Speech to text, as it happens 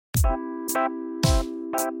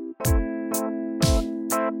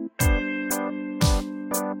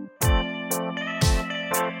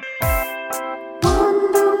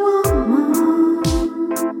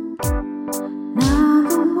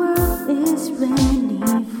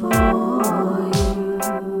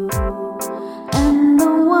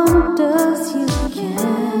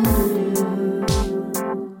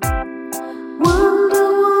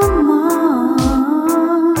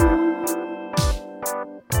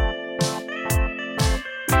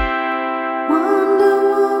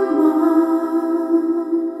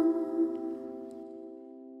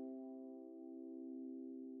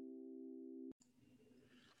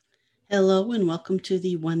Hello and welcome to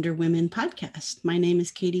the Wonder Women podcast. My name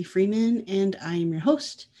is Katie Freeman and I am your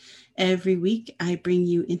host. Every week I bring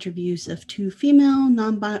you interviews of two female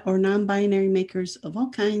non-binary makers of all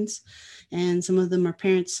kinds, and some of them are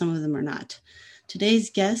parents, some of them are not. Today's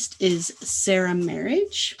guest is Sarah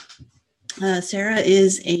Marriage. Sarah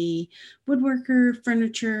is a woodworker,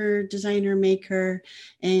 furniture designer, maker,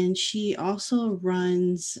 and she also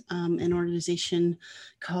runs an organization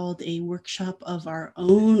called A Workshop of Our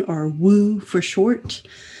Own, or WOO for short,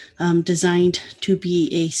 designed to be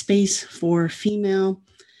a space for female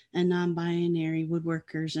and non-binary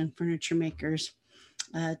woodworkers and furniture makers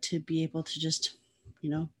to be able to just,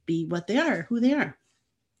 be what they are, who they are.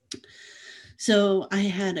 So I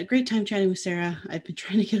had a great time chatting with Sarah. I've been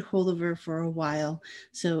trying to get a hold of her for a while,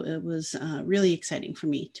 so it was really exciting for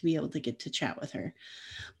me to be able to get to chat with her.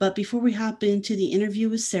 But before we hop into the interview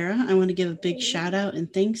with Sarah, I want to give a big shout out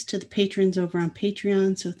and thanks to the patrons over on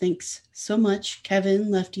Patreon. So thanks so much,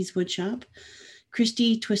 Kevin, Lefty's Woodshop,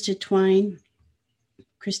 Christy, Twisted Twine,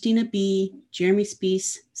 Christina B, Jeremy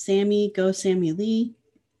Speece, Sammy, Go Sammy Lee,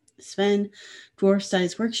 Sven, Dwarf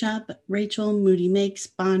Size Workshop, Rachel, Moody Makes,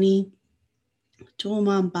 Bonnie, Tool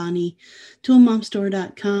Mom Bonnie,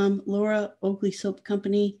 ToolMomStore.com, Laura, Oakley Soap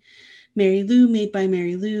Company, Mary Lou, Made by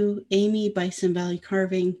Mary Lou, Amy, Bison Valley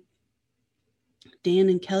Carving, Dan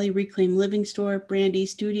and Kelly, Reclaim Living Store, Brandy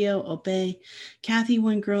Studio, Obey, Kathy,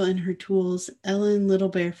 One Girl and Her Tools, Ellen, Little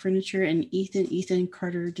Bear Furniture, and Ethan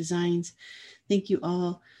Carter Designs. Thank you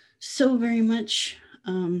all so very much.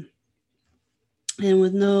 And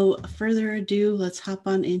with no further ado, let's hop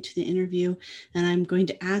on into the interview. And I'm going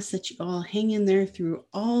to ask that you all hang in there through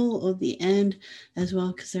all of the end as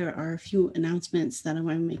well, because there are a few announcements that I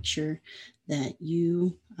want to make sure that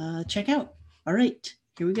you check out. All right,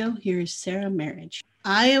 here we go. Here's Sarah Marriage.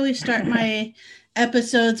 I always start my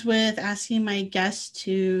episodes with asking my guests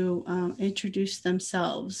to introduce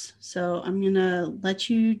themselves. So I'm going to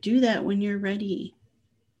let you do that when you're ready.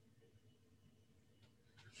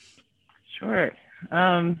 Sure.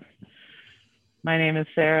 My name is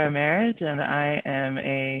Sarah Marriage, and I am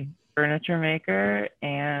a furniture maker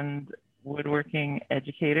and woodworking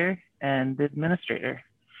educator and administrator.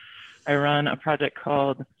 I run a project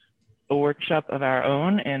called A Workshop of Our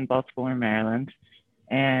Own in Baltimore, Maryland,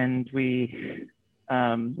 and we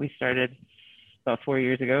started about 4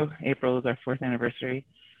 years ago. April is our 4th anniversary,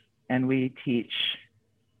 and we teach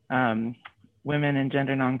women and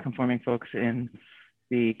gender non-conforming folks in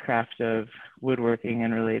the craft of woodworking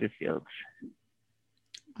and related fields.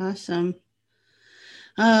 Awesome.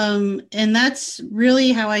 And that's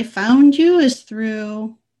really how I found you, is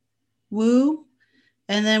through WOO.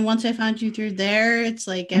 And then once I found you through there, it's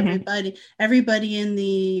like everybody in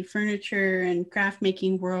the furniture and craft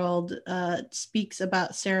making world speaks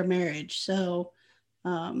about Sarah Marriage. So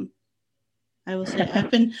I will say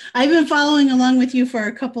I've been following along with you for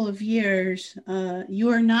a couple of years. You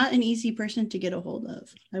are not an easy person to get a hold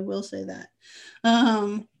of. I will say that.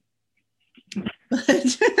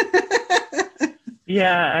 But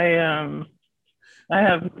yeah, I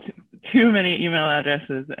have too many email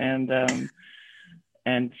addresses and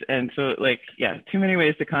so too many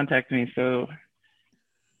ways to contact me. So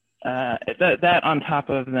that on top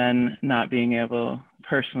of then not being able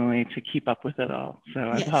personally to keep up with it all. So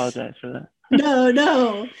I apologize for that.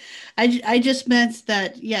 No. I just meant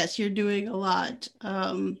that, yes, you're doing a lot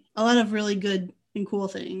of really good and cool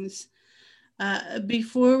things.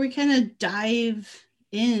 Before we kind of dive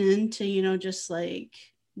into, just like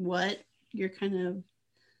what your kind of,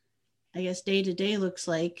 I guess, day to day looks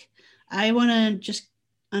like, I want to just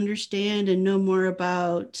understand and know more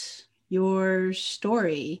about your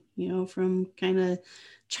story, from kind of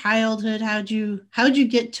childhood. How'd you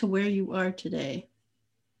get to where you are today?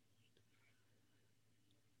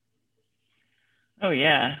 Oh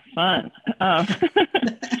yeah, fun.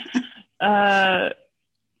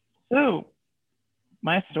 So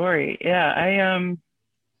my story, I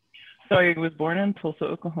was born in Tulsa,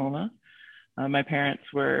 Oklahoma. My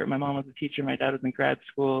mom was a teacher, my dad was in grad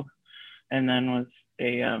school, and then was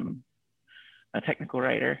a technical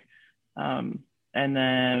writer. And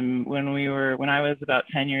then when I was about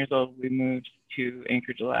 10 years old, we moved to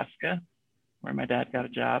Anchorage, Alaska, where my dad got a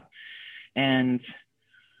job. And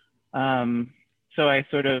so I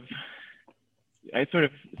sort of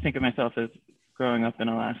think of myself as growing up in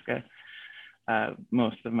Alaska.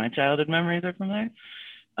 Most of my childhood memories are from there.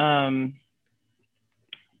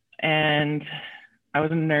 And I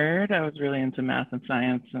was a nerd. I was really into math and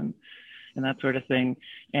science and that sort of thing.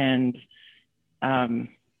 And I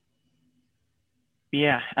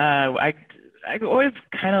always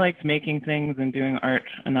kind of liked making things and doing art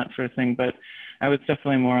and that sort of thing, but I was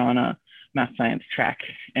definitely more on a math science track.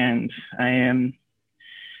 And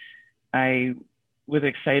I was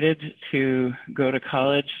excited to go to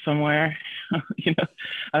college somewhere.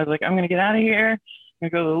 I was like, I'm going to get out of here. I'm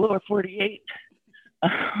going to go to the lower 48.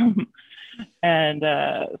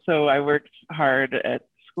 So I worked hard at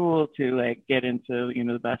school to like get into,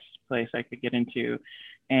 the best place I could get into.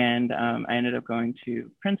 And I ended up going to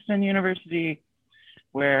Princeton University,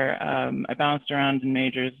 where I bounced around in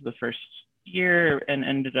majors the first year and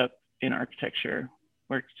ended up in architecture.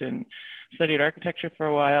 Studied architecture for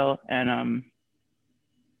a while, and I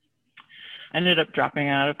ended up dropping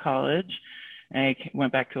out of college. I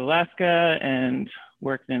went back to Alaska and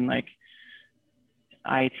worked in like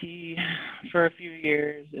IT for a few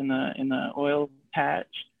years in the oil patch,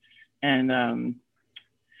 and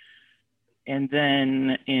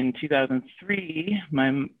then in 2003,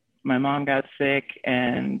 my mom got sick,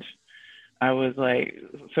 and I was like,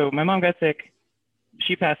 so my mom got sick,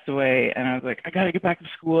 she passed away, and I was like, I got to get back to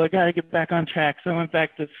school. I got to get back on track. So I went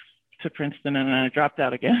back to Princeton, and then I dropped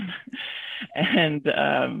out again. And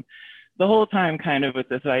the whole time kind of with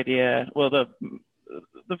this idea, well, the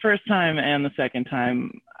first time and the second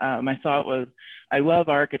time, my thought was, I love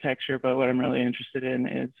architecture, but what I'm really interested in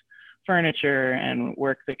is furniture and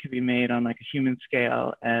work that can be made on like a human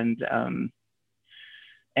scale, and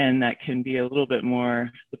that can be a little bit more,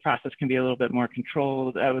 the process can be a little bit more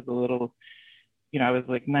controlled. I was a little, I was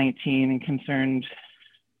like 19 and concerned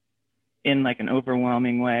in like an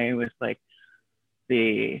overwhelming way with like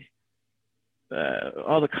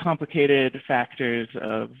all the complicated factors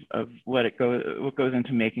of what goes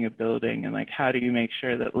into making a building, and like how do you make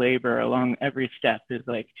sure that labor along every step is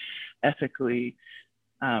like ethically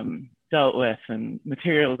dealt with and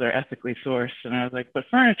materials are ethically sourced. And I was like, but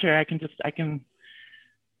furniture,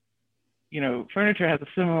 furniture has a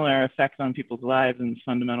similar effect on people's lives in a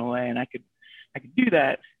fundamental way, and I could do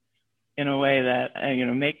that in a way that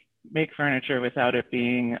make furniture without it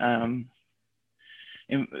being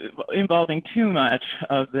involving too much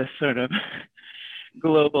of this sort of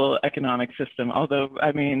global economic system. Although,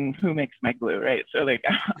 I mean, who makes my glue, right? So like,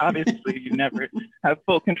 obviously you never have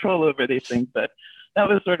full control over these things, but that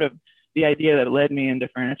was sort of the idea that led me into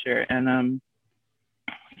furniture. And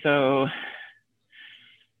so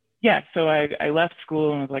I left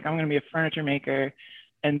school and was like, I'm going to be a furniture maker.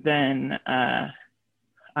 And then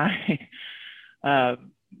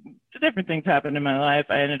different things happened in my life.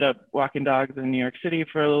 I ended up walking dogs in New York City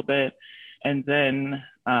for a little bit. And then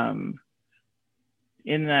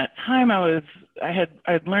in that time, I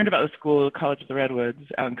had learned about the school, College of the Redwoods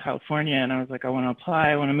out in California. And I was like, I want to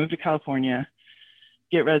apply. I want to move to California,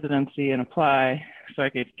 get residency and apply so I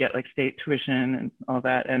could get like state tuition and all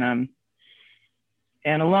that. And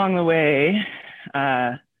along the way,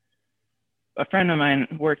 a friend of mine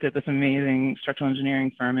worked at this amazing structural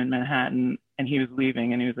engineering firm in Manhattan, and he was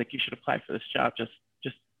leaving, and he was like, you should apply for this job just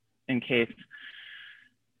in case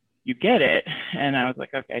you get it. And I was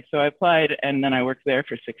like, okay. So I applied, and then I worked there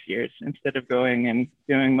for 6 years instead of going and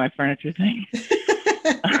doing my furniture thing.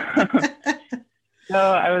 So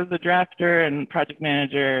I was a drafter and project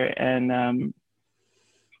manager, and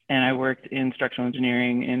I worked in structural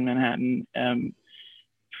engineering in Manhattan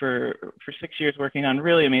for 6 years, working on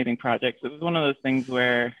really amazing projects. It was one of those things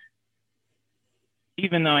where,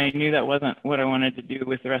 even though I knew that wasn't what I wanted to do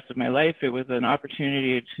with the rest of my life, it was an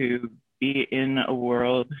opportunity to be in a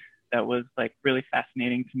world that was like really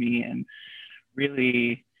fascinating to me, and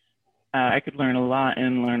really I could learn a lot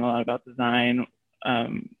about design.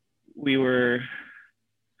 We were,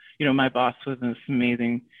 my boss was this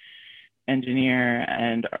amazing engineer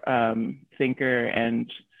and thinker,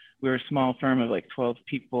 and we were a small firm of like 12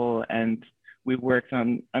 people, and we worked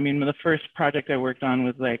on, the first project I worked on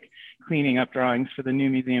was like cleaning up drawings for the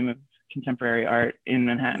new Museum of Contemporary Art in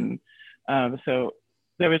Manhattan. So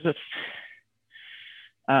there was this,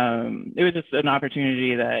 it was just an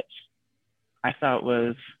opportunity that I thought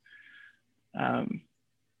was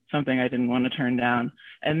something I didn't want to turn down.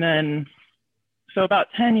 And then, so about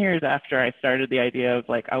 10 years after I started the idea of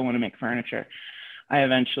like, I want to make furniture, I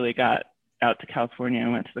eventually got out to California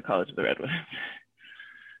and went to the College of the Redwoods.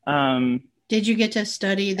 Did you get to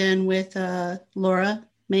study then with Laura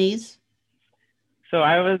Mays? So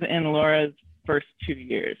I was in Laura's first 2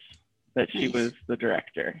 years that she Nice. was the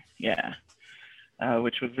director. Yeah.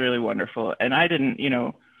 Which was really wonderful. And I didn't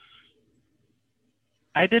know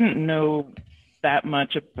that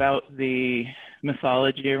much about the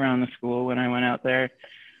mythology around the school when I went out there.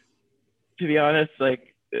 To be honest,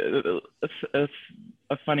 like a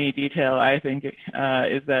funny detail I think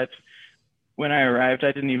is that when I arrived,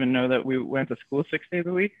 I didn't even know that we went to school 6 days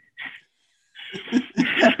a week.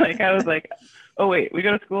 Like I was like, oh wait, we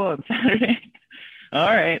go to school on Saturday. All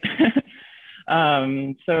right.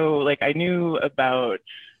 So like I knew about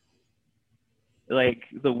like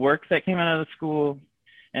the work that came out of the school,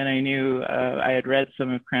 and I knew I had read some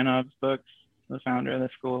of Kranov's books, the founder of the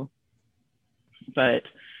school, but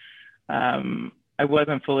I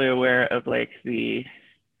wasn't fully aware of like the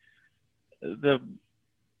I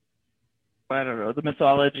don't know, the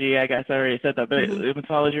mythology. I guess I already said that, but the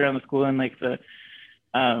mythology around the school and like the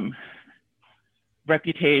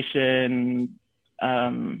reputation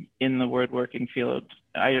in the woodworking field.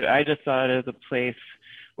 I just saw it as a place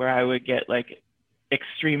where I would get like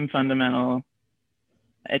extreme fundamental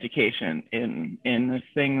education in this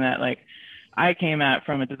thing that like I came at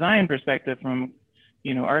from a design perspective, from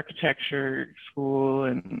architecture school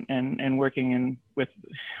and working in with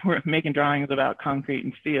making drawings about concrete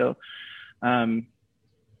and steel, and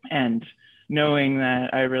knowing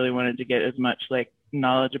that I really wanted to get as much like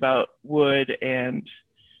knowledge about wood and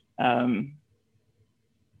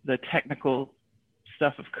the technical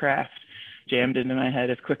stuff of craft jammed into my head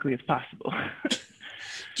as quickly as possible.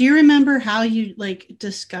 Do you remember how you like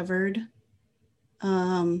discovered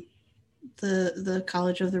the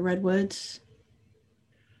College of the Redwoods?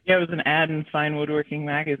 Yeah, it was an ad in Fine Woodworking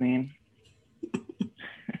magazine.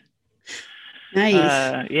 Nice.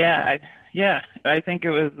 I think it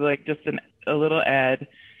was like just a little ad,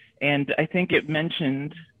 and I think it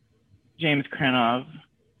mentioned James Krenov,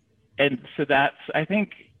 and so that's I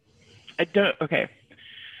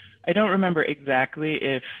don't remember exactly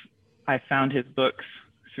if I found his books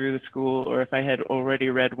through the school or if I had already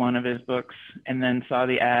read one of his books and then saw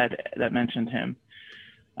the ad that mentioned him.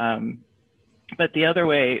 But the other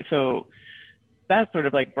way, so that's sort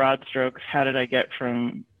of like broad strokes. How did I get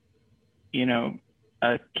from,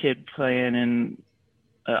 a kid playing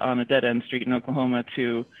on a dead end street in Oklahoma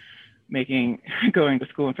to going to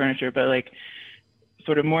school in furniture? But like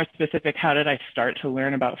sort of more specific, how did I start to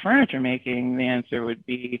learn about furniture making? The answer would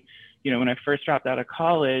be, when I first dropped out of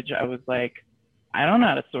college, I was like, I don't know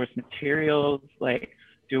how to source materials, like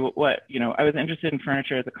do what, I was interested in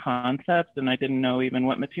furniture as a concept, and I didn't know even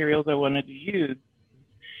what materials I wanted to use.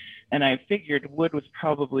 And I figured wood was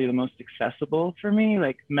probably the most accessible for me,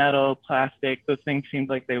 like metal, plastic, those things seemed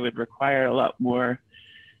like they would require a lot more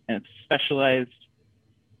and specialized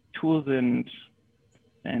tools and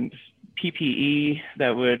PPE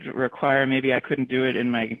that would require, maybe I couldn't do it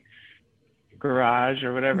in my garage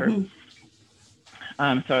or whatever. So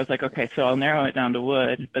I was like, okay, so I'll narrow it down to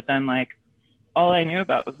wood. But then like all I knew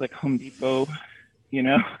about was like Home Depot,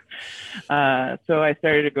 so I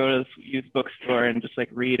started to go to this used bookstore and just like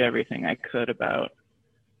read everything I could about,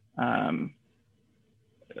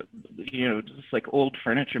 just like old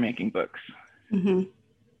furniture making books. Mm-hmm.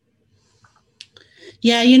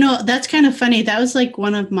 Yeah, that's kind of funny. That was like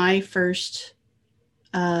one of my first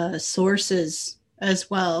sources as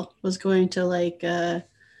well, was going to like the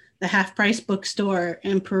Half Price bookstore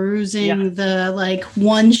and perusing the like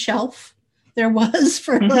one shelf there was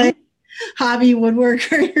for like hobby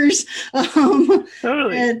woodworkers.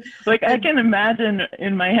 Totally. I can imagine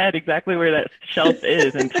in my head exactly where that shelf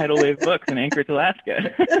is in Tidal Wave Books in Anchorage,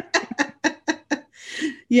 Alaska.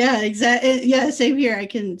 Yeah, exactly. Yeah, same here. I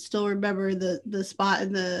can still remember the spot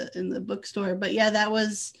in the bookstore. But yeah, that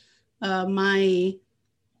was my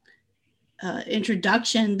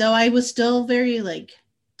introduction, though I was still very like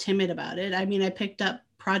timid about it. I mean, I picked up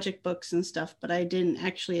project books and stuff, but I didn't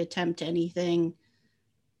actually attempt anything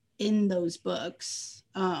in those books.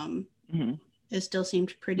 It still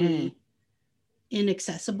seemed pretty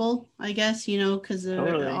inaccessible, I guess, because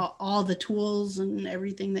of all the tools and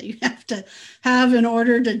everything that you have to have in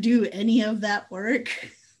order to do any of that work.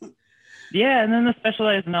 Yeah, and then the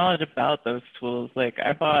specialized knowledge about those tools. Like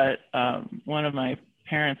I bought one of my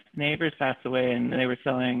parents' neighbors passed away, and they were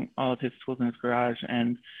selling all of his tools in his garage,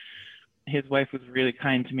 and his wife was really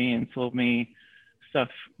kind to me and sold me stuff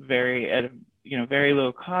at a very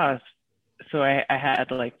low cost. So I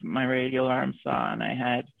had like my radial arm saw, and I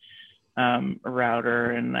had a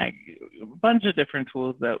router, and like a bunch of different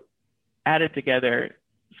tools that added together,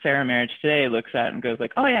 Sarah Marriage today looks at and goes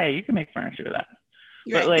like, oh yeah, you can make furniture with that.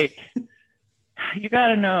 Right. But like, you got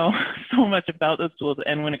to know so much about those tools.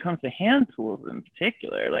 And when it comes to hand tools in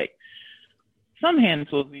particular, like some hand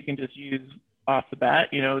tools you can just use off the bat,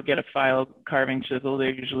 you know, get a file carving chisel. They're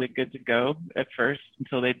usually good to go at first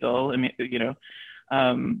until they dull. I mean, you know,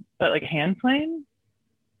 but like hand plane,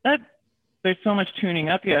 that there's so much tuning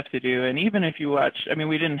up you have to do. And even if you watch, I mean,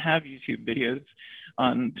 we didn't have YouTube videos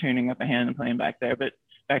on tuning up a hand plane back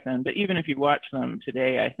then, but even if you watch them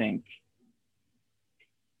today, I think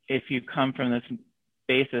if you come from this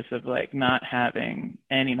basis of like not having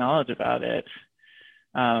any knowledge about it,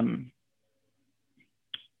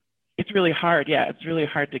 it's really hard. Yeah, it's really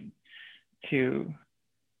hard to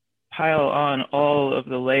pile on all of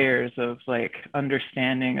the layers of like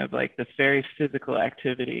understanding of like this very physical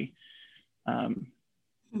activity,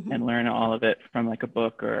 and learn all of it from like a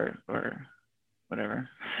book or whatever.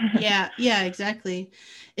 yeah, exactly.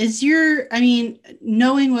 I mean,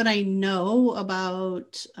 knowing what I know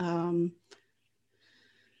about the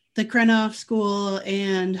Krenov School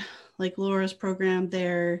and like Laura's program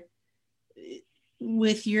there,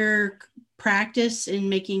 with your practice in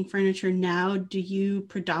making furniture now, do you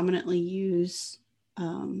predominantly use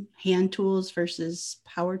hand tools versus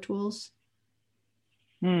power tools?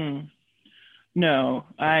 No,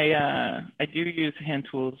 I do use hand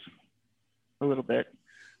tools a little bit.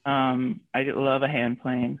 I love a hand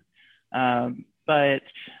plane, but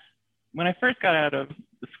when I first got out of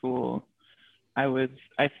the school, I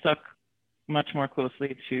stuck much more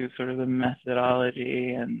closely to sort of the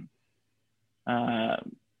methodology and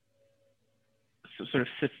sort of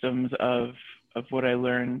systems of what I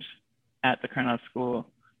learned at the Krenov School.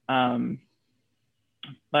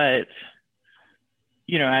 But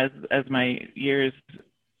you know, as my years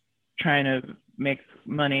trying to make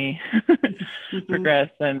money progress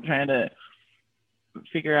and trying to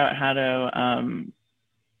figure out how to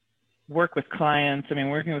work with clients. I mean,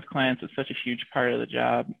 working with clients is such a huge part of the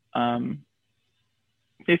job.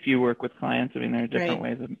 If you work with clients, I mean, there are different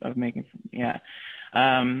ways of making,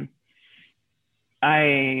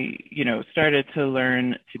 I, you know, started to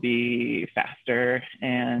learn to be faster,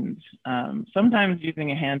 and sometimes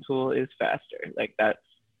using a hand tool is faster. Like that's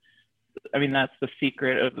the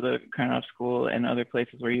secret of the Krenov School and other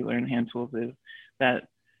places where you learn hand tools, is that,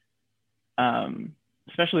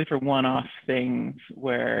 especially for one-off things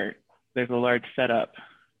where there's a large setup,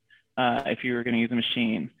 if you were going to use a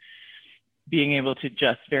machine, being able to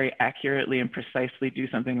just very accurately and precisely do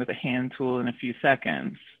something with a hand tool in a few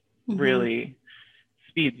seconds really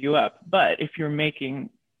speeds you up. But if you're making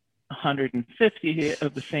 150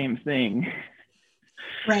 of the same thing,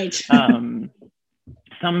 right?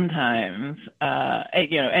 Sometimes,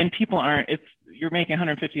 you know, and people aren't. You're making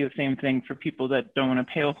 150 of the same thing for people that don't want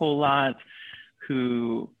to pay a whole lot,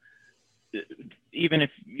 who, even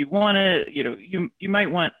if you want to, you know, you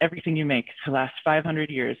might want everything you make to last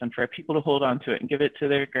 500 years and for people to hold on to it and give it to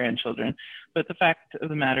their grandchildren. But the fact of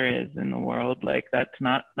the matter is, in the world, like, that's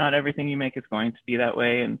not everything you make is going to be that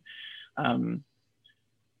way. And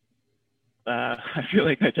I feel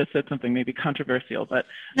like I just said something maybe controversial, but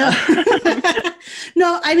no.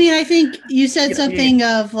 No, I mean, I think you said something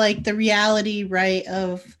of like the reality, right,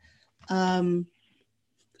 of the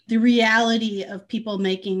reality of people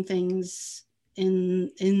making things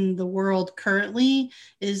in the world currently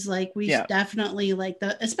is like, we definitely, like,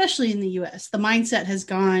 especially in the US, the mindset has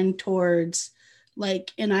gone towards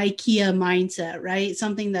like an IKEA mindset, right?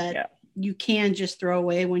 Something that you can just throw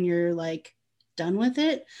away when you're like done with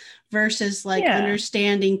it, versus like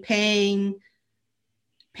understanding paying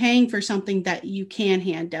for something that you can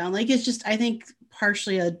hand down. Like, it's just, I think,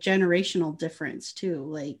 partially a generational difference too.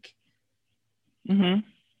 Like, you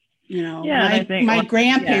know, my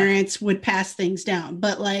grandparents would pass things down,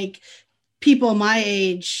 but like people my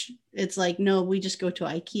age, it's like, no, we just go to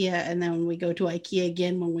IKEA, and then we go to IKEA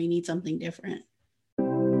again when we need something different.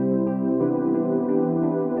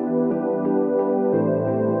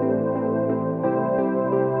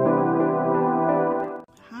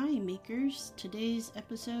 Hi makers, today's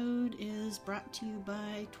episode is brought to you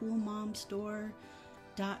by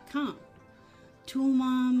ToolMomStore.com. Tool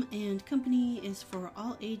Mom and Company is for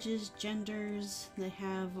all ages, genders. They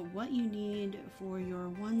have what you need for your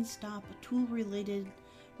one-stop tool-related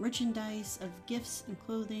merchandise of gifts and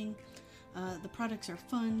clothing. The products are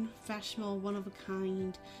fun, fashionable, one of a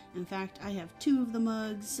kind. In fact, I have two of the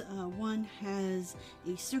mugs. One has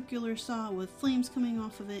a circular saw with flames coming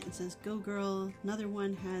off of it and says "Go Girl." Another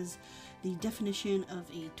one has the definition of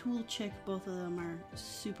a tool chick. Both of them are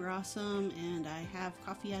super awesome, and I have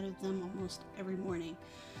coffee out of them almost every morning.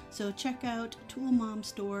 So check out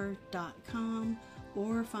toolmomstore.com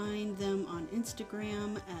or find them on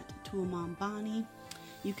Instagram at toolmombonnie.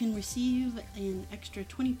 You can receive an extra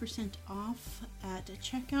 20% off at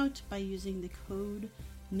checkout by using the code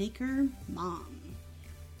MAKERMOM.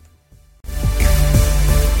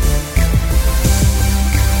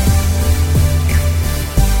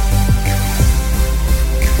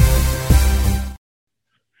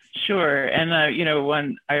 Sure. And,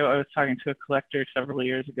 when I was talking to a collector several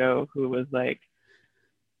years ago who was like,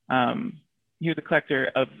 he was a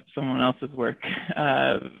collector of someone else's work.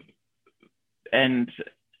 And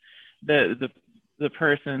the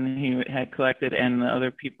person he had collected and the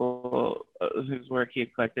other people whose work he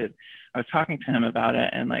had collected, I was talking to him about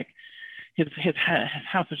it, and like his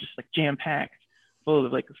house was just like jam packed, full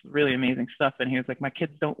of like this really amazing stuff, and he was like, my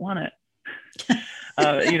kids don't want it.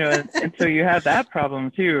 And so you have that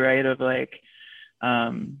problem too, right? Of like,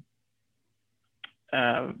 that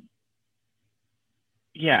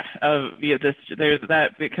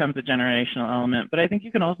becomes a generational element. But I think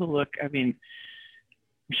you can also look, I mean,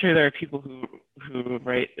 I'm sure there are people who could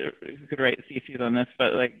write theses on this,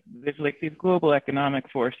 but like there's like these global economic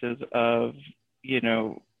forces of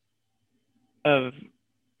consumerism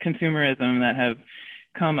that have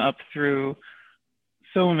come up through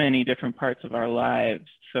so many different parts of our lives.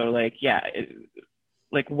 So like,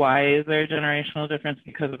 why is there a generational difference?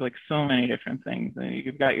 Because of like so many different things. And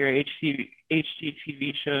you've got your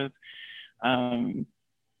HGTV shows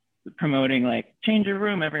promoting like change your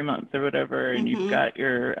room every month or whatever, and you've got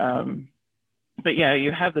your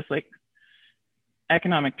you have this like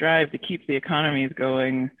economic drive to keep the economies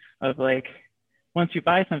going of like, once you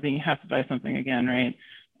buy something, you have to buy something again, right?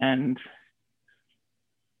 And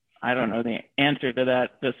I don't know the answer to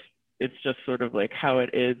that. It's just sort of like how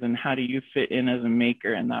it is, and how do you fit in as a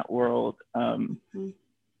maker in that world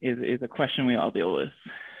is a question we all deal with.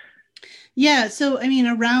 Yeah. So, I mean,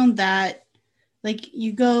 around that, like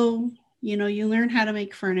you go, you learn how to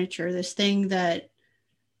make furniture, this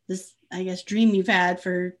I guess, dream you've had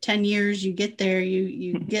for 10 years, you get there,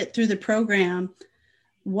 you get through the program.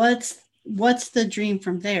 What's the dream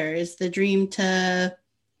from there? Is the dream to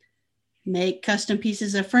make custom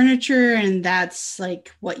pieces of furniture, and that's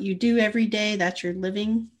like what you do every day? That's your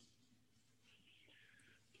living?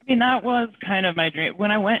 I mean, that was kind of my dream.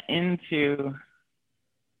 When I went into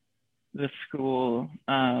the school,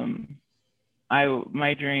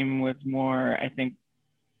 my dream was more, I think,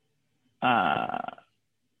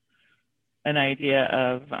 an idea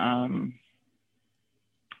of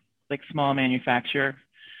like small manufacture,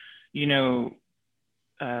 like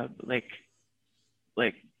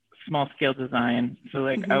small scale design. So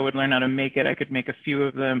like I would learn how to make it. I could make a few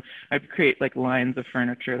of them. I'd create like lines of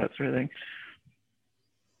furniture, that sort of thing.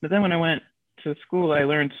 But then when I went to school, I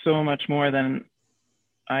learned so much more than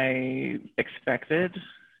I expected,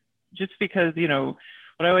 just because,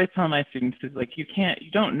 what I always tell my students is like, you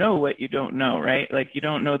don't know what you don't know, right? Like you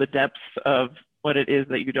don't know the depths of what it is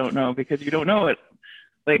that you don't know because you don't know it.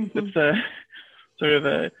 Like it's a sort of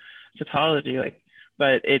a tautology,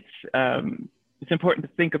 but it's important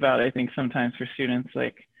to think about, I think, sometimes for students,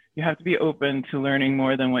 like you have to be open to learning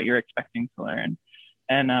more than what you're expecting to learn.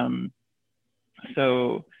 And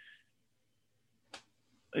so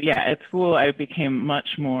at school, I became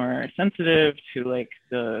much more sensitive to like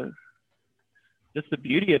just the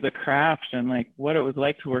beauty of the craft and like what it was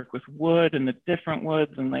like to work with wood and the different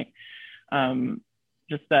woods, and like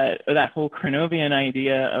just that whole Crenovian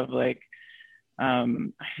idea of like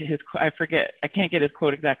I forget, I can't get his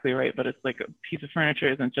quote exactly right, but it's like a piece of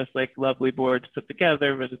furniture isn't just like lovely boards put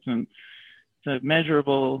together, but it's a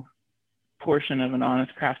measurable portion of an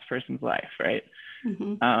honest craftsperson's life, right?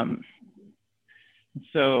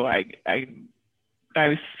 So I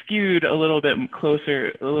was skewed a little bit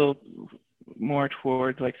closer, a little more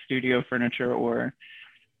towards like studio furniture or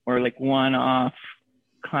like one-off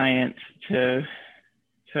client to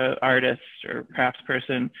artist or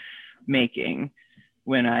craftsperson making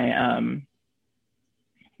when I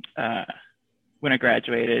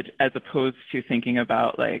graduated, as opposed to thinking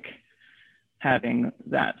about like having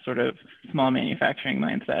that sort of small manufacturing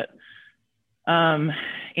mindset. And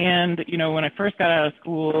when I first got out of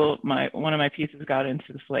school, one of my pieces got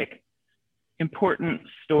into this like important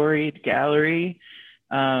storied gallery,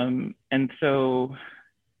 and so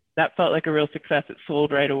that felt like a real success. It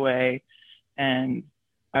sold right away, and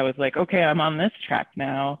I was like, okay, I'm on this track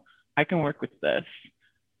now. I can work with this.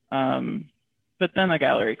 But then the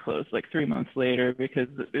gallery closed like 3 months later because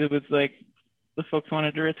it was like the folks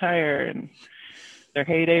wanted to retire and their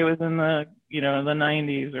heyday was in the, the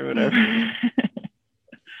 90s or whatever.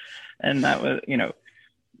 And that was,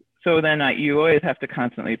 so then you always have to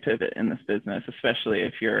constantly pivot in this business, especially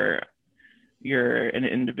if you're an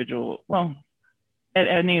individual, well, at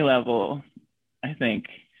any level, I think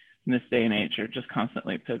in this day and age, you're just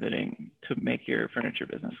constantly pivoting to make your furniture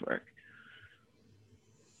business work.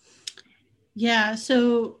 Yeah.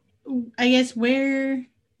 So I guess where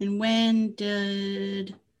and when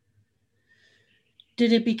did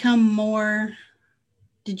it become more,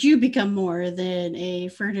 did you become more than a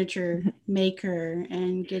furniture maker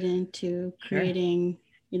and get into creating,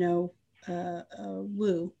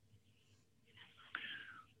 Woo?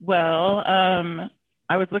 Well,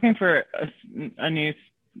 I was looking for a new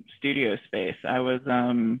studio space. I was,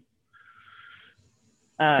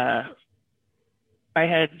 I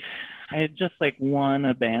had just like won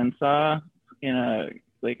a bandsaw in a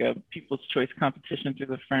People's Choice competition through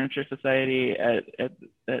the Furniture Society at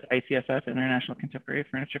ICFF, International Contemporary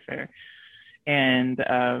Furniture Fair. And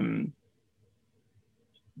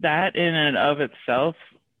that in and of itself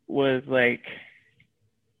was like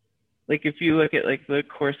if you look at like the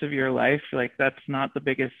course of your life, like that's not the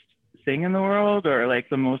biggest thing in the world or like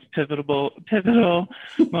the most pivotal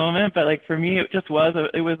moment, but like for me it just was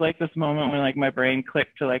like this moment when like my brain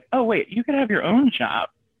clicked to like, oh wait, you could have your own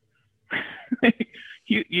shop. Like,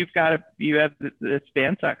 you have this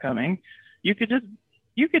bandsaw coming, you could do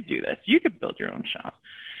this, you could build your own shop.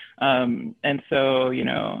 And so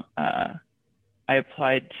I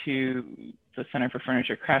applied to the Center for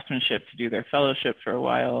Furniture Craftsmanship to do their fellowship for a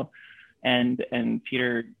while, and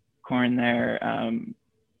Peter Korn there,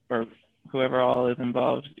 or whoever all is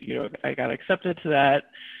involved, I got accepted to that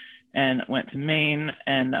and went to Maine,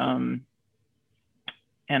 and I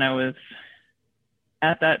was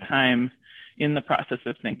at that time in the process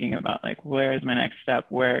of thinking about like, where is my next step?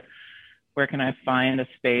 Where can I find a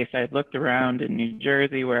space? I had looked around in New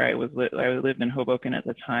Jersey where I lived in Hoboken at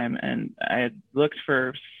the time, and I had looked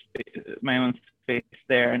for my own space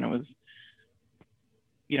there, and it was,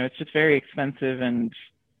 it's just very expensive, and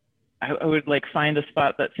I would like find a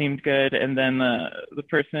spot that seemed good, and then the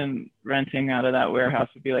person renting out of that warehouse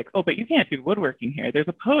would be like, oh, but you can't do woodworking here. There's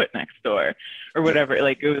a poet next door, or whatever.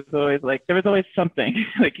 Like it was always like there was always something.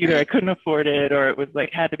 Like either I couldn't afford it, or it was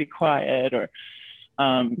like had to be quiet, or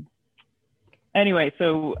anyway.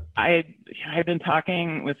 So I had been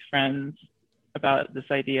talking with friends about this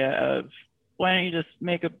idea of why don't you just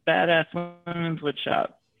make a badass women's wood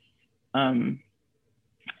shop,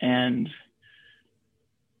 and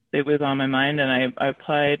it was on my mind, and I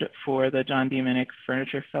applied for the John D. Minnick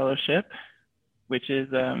Furniture Fellowship, which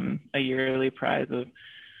is a yearly prize of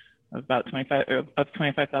about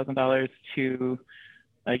 $25,000 to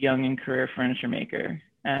a young and career furniture maker.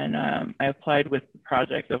 And I applied with the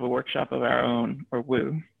project of a workshop of our own, or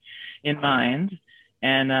Woo, in mind.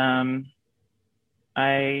 And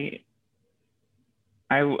I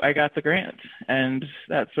got the grant, and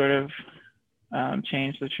that sort of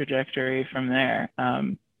changed the trajectory from there.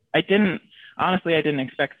 I didn't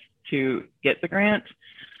expect to get the grant.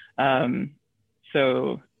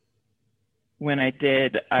 So when I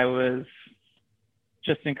did, I was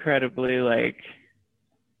just incredibly like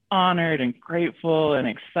honored and grateful and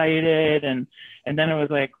excited. And then it was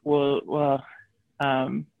like, well,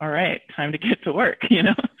 all right, time to get to work,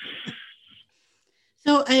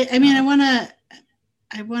 So I want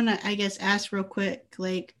to, I guess, ask real quick,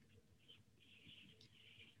 like,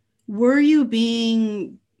 were you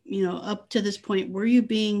being, up to this point, were you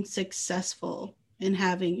being successful in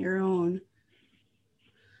having your own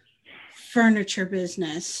furniture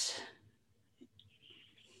business?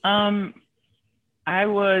 I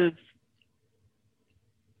was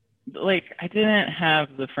like, I didn't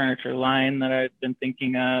have the furniture line that I'd been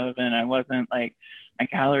thinking of, and I wasn't like, my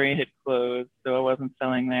gallery had closed, so I wasn't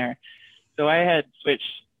selling there. So I had switched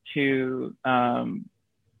to,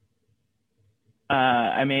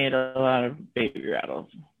 I made a lot of baby rattles.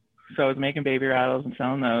 So I was making baby rattles and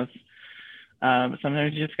selling those.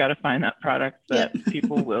 Sometimes you just got to find that product that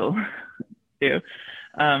people will do.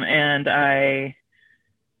 And I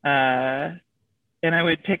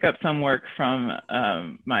would pick up some work from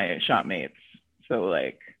my shop mates. So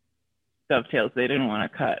like dovetails they didn't want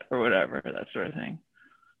to cut or whatever, that sort of thing.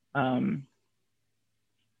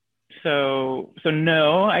 So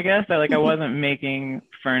no, I guess I wasn't making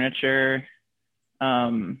furniture,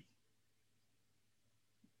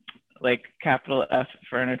 like capital F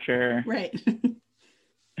furniture. Right.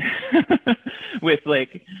 with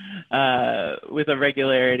with a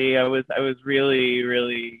regularity. I was really,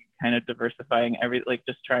 really kind of diversifying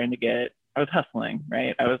just trying to get, I was hustling,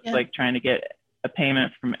 right? I was like trying to get a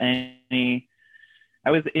payment from I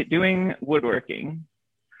was doing woodworking,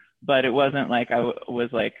 but it wasn't like I was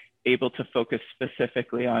like able to focus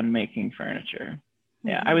specifically on making furniture.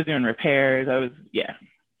 Yeah, I was doing repairs. I was,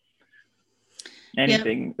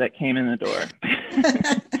 anything that came in the door.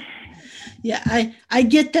 Yeah, I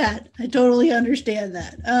get that. I totally understand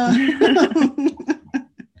that.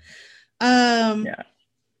 Yeah.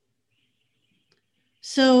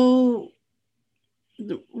 So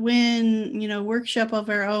when, Workshop of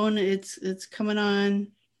Our Own, it's coming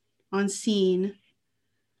on scene.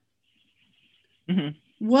 Mm-hmm.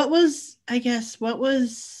 What was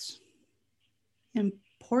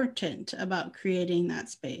important about creating that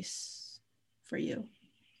space for you?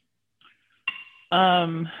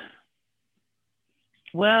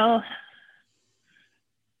 Well,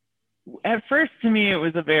 at first to me, it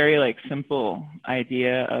was a very like simple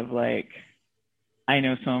idea of like, I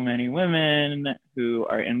know so many women who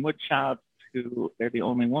are in wood shops, who they're the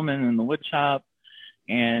only woman in the wood shop.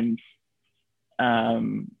 And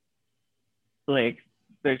like,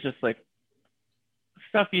 there's just like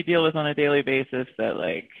stuff you deal with on a daily basis that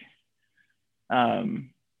like,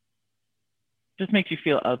 just makes you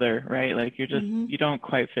feel other, right? Like you're just, you don't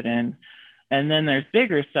quite fit in. And then there's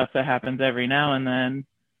bigger stuff that happens every now and then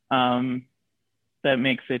that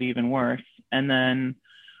makes it even worse. And then,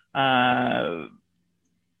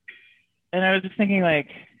 and I was just thinking like,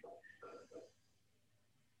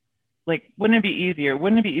 wouldn't it be easier?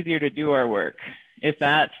 Wouldn't it be easier to do our work if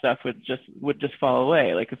that stuff would just fall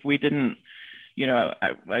away? Like if we didn't,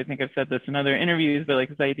 I think I've said this in other interviews, but like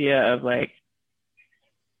this idea of like,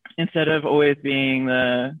 instead of always being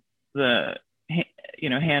the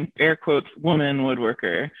hand air quotes woman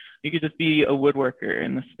woodworker, you could just be a woodworker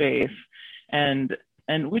in the space. And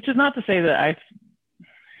which is not to say that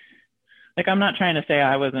I'm not trying to say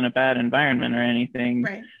I was in a bad environment or anything.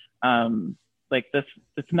 Right. Like this,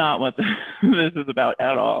 it's not what this is about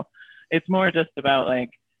at all. It's more just about like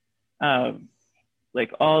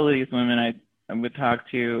all of these women I would talk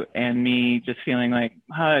to, and me just feeling like,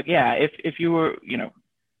 if you were,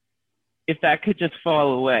 if that could just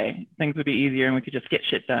fall away, things would be easier and we could just get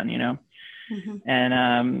shit done,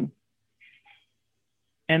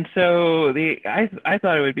 And so I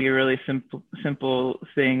thought it would be a really simple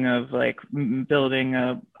thing of like building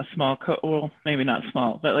a small, well, maybe not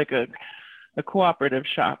small, but like a cooperative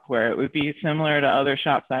shop where it would be similar to other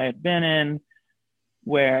shops I had been in,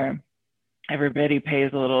 where everybody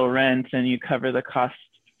pays a little rent and you cover the cost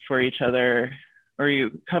for each other, or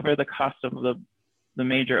you cover the cost of the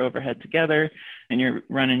major overhead together, and you're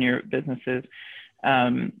running your businesses.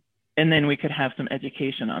 And then we could have some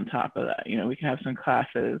education on top of that. We could have some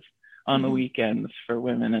classes on the weekends for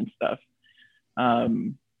women and stuff.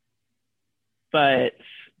 But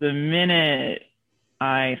the minute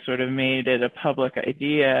I sort of made it a public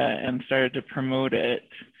idea and started to promote it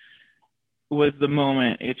was the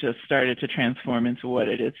moment it just started to transform into what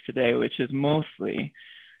it is today, which is mostly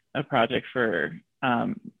a project for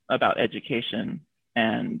about education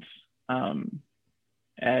and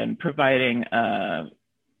providing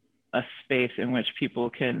a space in which people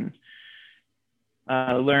can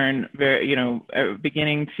learn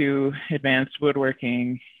beginning to advanced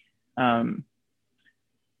woodworking in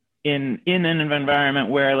an environment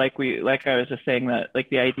where like I was just saying, that like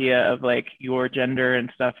the idea of like your gender and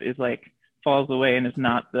stuff is like falls away and is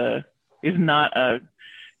not a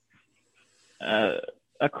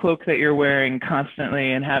cloak that you're wearing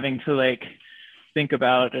constantly and having to like think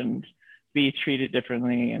about and be treated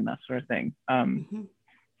differently and that sort of thing.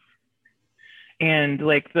 And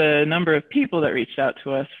like the number of people that reached out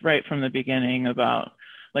to us right from the beginning, about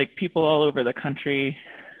like people all over the country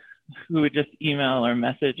who would just email or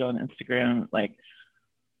message on Instagram, like,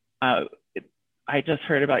 I just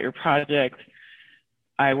heard about your project.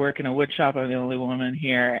 I work in a wood shop. I'm the only woman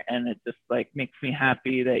here. And it just like makes me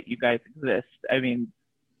happy that you guys exist. I mean,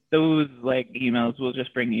 those like emails will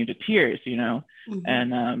just bring you to tears,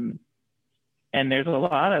 and there's a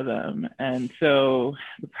lot of them. And so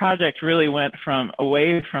the project really went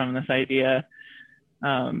away from this idea.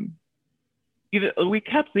 We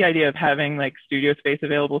kept the idea of having like studio space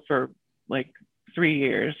available for like 3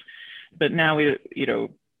 years, but now with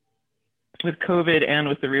COVID and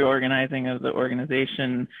with the reorganizing of the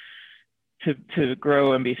organization to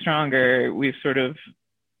grow and be stronger, we've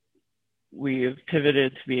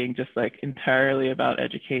pivoted to being just like entirely about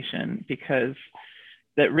education, because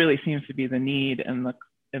that really seems to be the need and the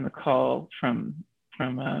call from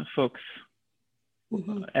folks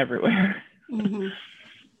everywhere. Mm-hmm.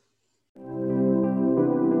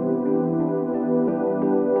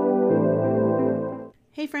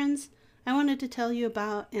 Hey friends, I wanted to tell you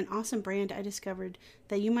about an awesome brand I discovered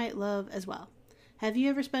that you might love as well. Have you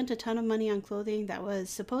ever spent a ton of money on clothing that was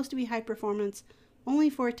supposed to be high performance, only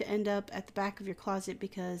for it to end up at the back of your closet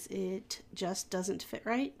because it just doesn't fit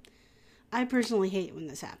right? I personally hate when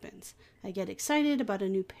this happens. I get excited about a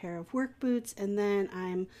new pair of work boots, and then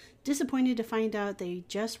I'm disappointed to find out they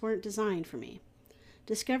just weren't designed for me.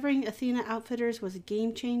 Discovering Athena Outfitters was a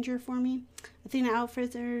game changer for me. Athena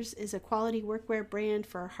Outfitters is a quality workwear brand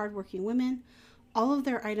for hardworking women. All of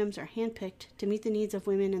their items are handpicked to meet the needs of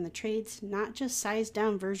women in the trades, not just sized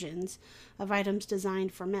down versions of items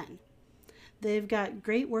designed for men. They've got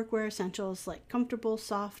great workwear essentials like comfortable,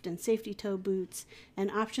 soft, and safety toe boots,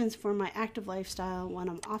 and options for my active lifestyle when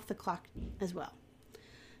I'm off the clock as well.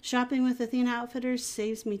 Shopping with Athena Outfitters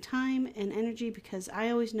saves me time and energy because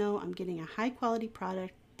I always know I'm getting a high quality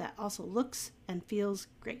product that also looks and feels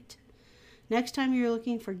great. Next time you're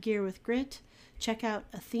looking for gear with grit, check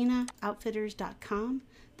out AthenaOutfitters.com.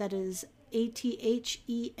 That is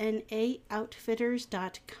ATHENA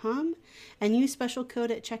Outfitters.com, and use special code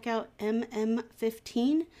at checkout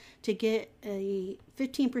MM15 to get a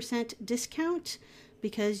 15% discount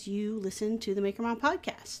because you listen to the Maker Mom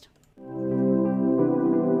podcast.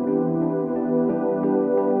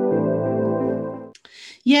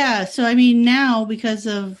 Yeah, so I mean, now because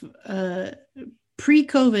of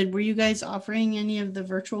pre-COVID, were you guys offering any of the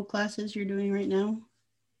virtual classes you're doing right now?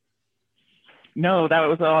 No,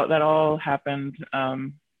 that all happened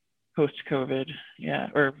post-COVID. Yeah,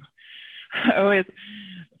 or I always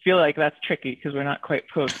feel like that's tricky because we're not quite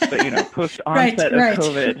post, but post onset right. of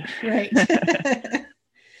COVID. Right.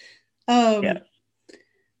 Yeah.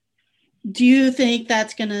 Do you think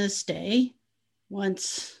that's gonna stay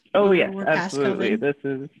once? Oh yes, we're absolutely. Past This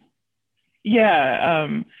COVID? is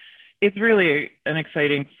it's really an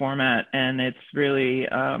exciting format, and it's really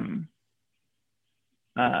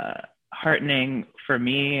heartening for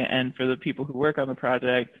me and for the people who work on the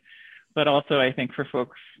project, but also I think for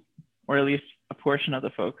folks, or at least a portion of the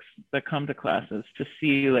folks that come to classes, to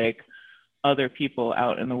see like other people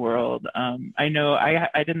out in the world. I know I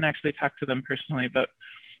didn't actually talk to them personally, but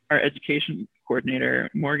our education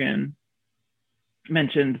coordinator, Morgan,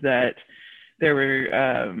 mentioned that there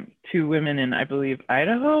were 2 women in, I believe,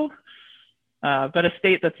 Idaho, but a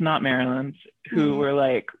state that's not Maryland, who were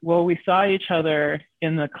like, well, we saw each other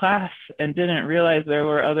in the class and didn't realize there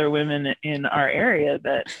were other women in our area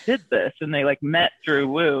that did this, and they like met through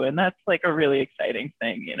Woo, and that's like a really exciting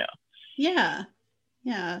thing, Yeah.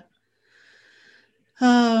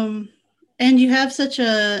 And you have such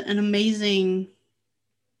an amazing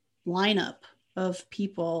lineup of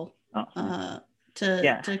people to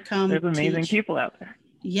come. There's amazing teach. people out there.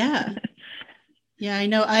 Yeah. Yeah, I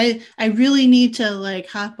know. I really need to like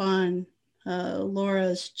hop on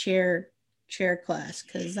Laura's chair class,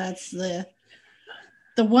 because that's the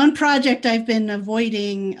one project I've been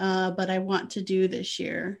avoiding, but I want to do this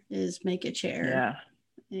year is make a chair.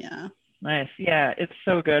 Yeah. Nice. Yeah, it's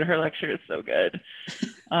so good. Her lecture is so good.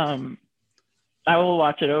 I will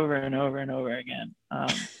watch it over and over and over again.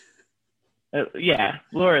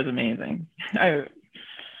 Laura's amazing. 2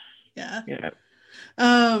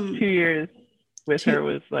 years with her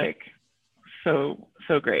was like so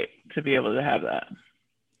great to be able to have that.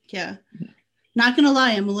 Yeah, not gonna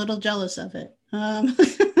lie, I'm a little jealous of it,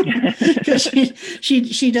 because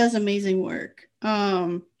she does amazing work.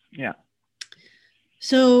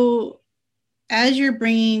 So as you're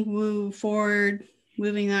bringing Woo forward,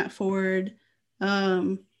 moving that forward,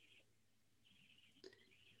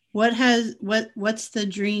 what's the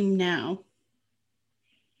dream now?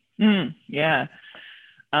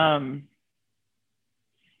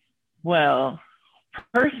 Well,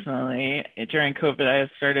 personally, during COVID, I have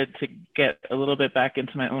started to get a little bit back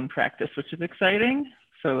into my own practice, which is exciting.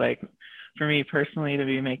 So like for me personally, to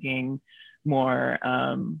be making more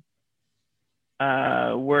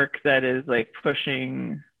work that is like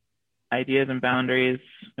pushing ideas and boundaries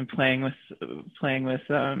and playing with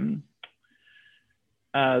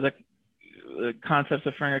the concepts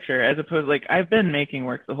of furniture, as opposed, like, I've been making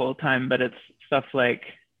work the whole time, but it's stuff like,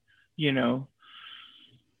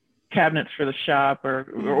 cabinets for the shop, or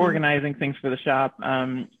organizing things for the shop,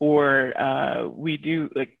 or we do,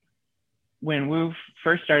 like, when Woo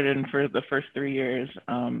first started and for the first 3 years,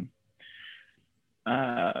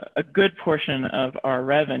 a good portion of our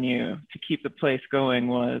revenue to keep the place going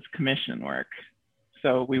was commission work.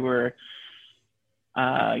 So we were,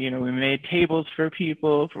 we made tables for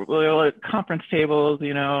people, for conference tables,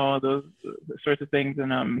 those sorts of things.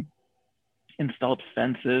 And installed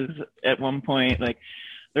fences at one point. Like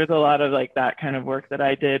there's a lot of like that kind of work that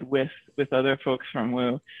I did with other folks from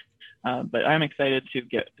WU. But I'm excited to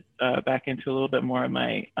get back into a little bit more of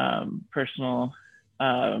my personal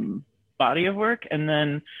body of work. And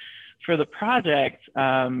then for the project,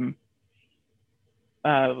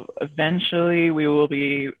 eventually we will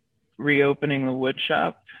be reopening the wood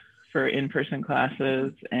shop for in-person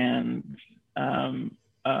classes and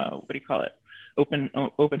what do you call it?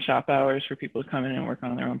 Open shop hours for people to come in and work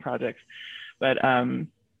on their own projects. But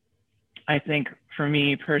I think for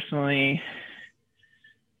me personally,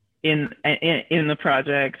 in the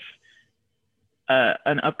project,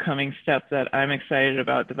 an upcoming step that I'm excited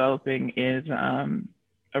about developing is a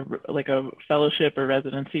fellowship or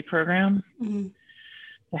residency program. Mm-hmm.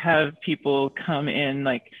 To have people come in,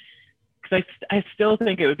 like, because I still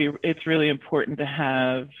think it's really important to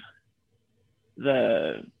have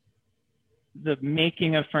the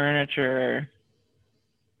making of furniture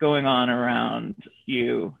going on around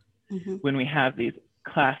you mm-hmm. when we have these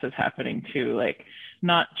classes happening too, like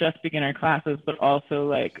not just beginner classes, but also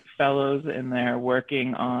like fellows in there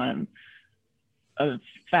working on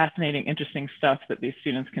fascinating, interesting stuff that these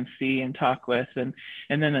students can see and talk with. And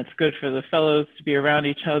then it's good for the fellows to be around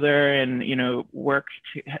each other and, you know, work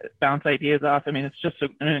to bounce ideas off. I mean, it's just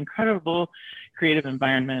an incredible creative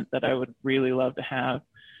environment that I would really love to have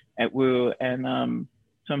at WU. And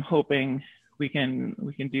so I'm hoping we can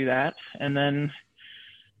do that. And then,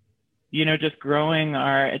 you know, just growing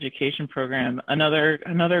our education program.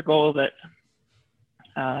 Another goal that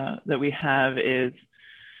we have is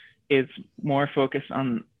more focused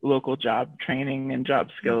on local job training and job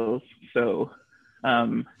skills. So,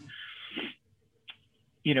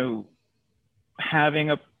 you know,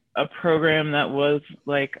 having a program that was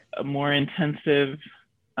like a more intensive,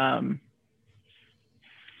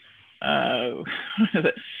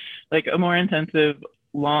 like a more intensive,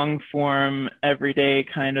 long form, everyday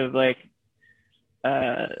kind of like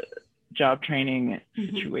job training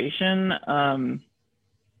mm-hmm. situation.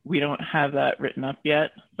 We don't have that written up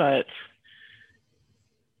yet, but,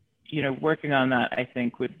 you know, working on that, I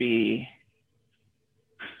think would be,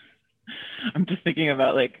 I'm just thinking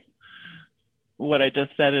about like what I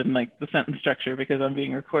just said in like the sentence structure because I'm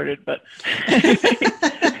being recorded, but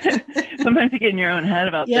sometimes you get in your own head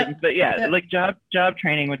about things, but like job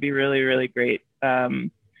training would be really, really great. And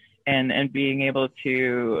being able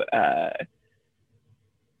to,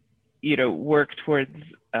 you know, work towards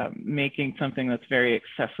making something that's very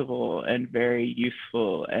accessible and very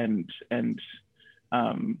useful and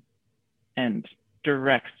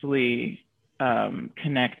directly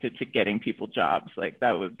connected to getting people jobs. Like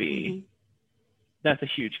that would be, mm-hmm. that's a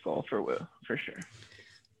huge goal for WU, for sure.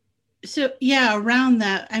 So yeah, around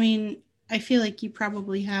that, I mean, I feel like you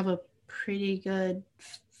probably have a pretty good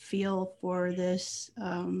feel for this,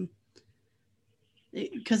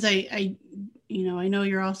 because I know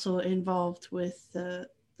you're also involved with the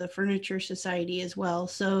Furniture Society as well.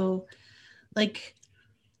 So, like,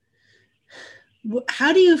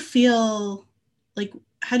 how do you feel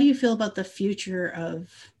about the future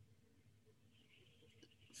of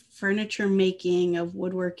furniture making, of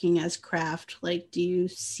woodworking as craft? Like, do you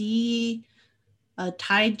see a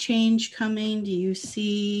tide change coming? Do you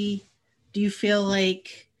feel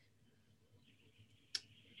like,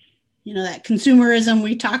 you know, that consumerism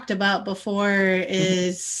we talked about before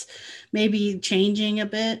is maybe changing a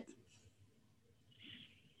bit?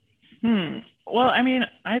 Well, I mean,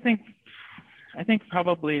 I think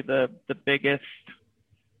probably the biggest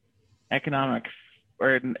economic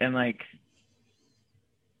and like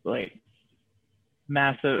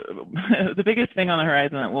massive, the biggest thing on the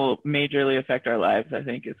horizon that will majorly affect our lives, I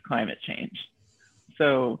think, is climate change.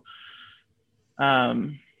 So, how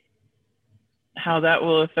that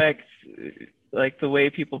will affect like the way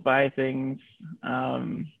people buy things,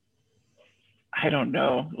 I don't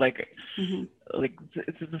know. Like, mm-hmm. like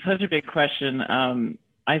it's such a big question.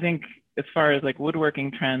 I think as far as like woodworking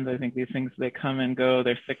trends, I think these things, they come and go,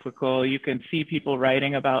 they're cyclical. You can see people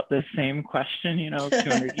writing about this same question, you know,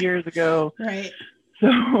 200 years ago. Right. So,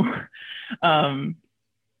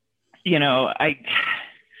 you know, I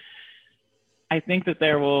think that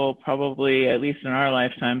there will probably, at least in our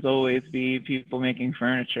lifetimes, always be people making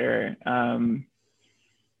furniture.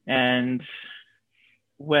 And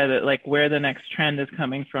whether like where the next trend is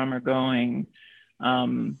coming from or going,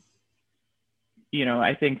 you know,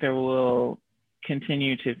 I think there will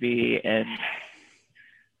continue to be and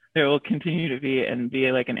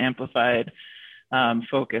be like an amplified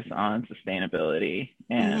focus on sustainability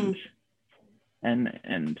and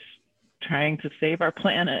and trying to save our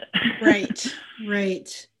planet. Right.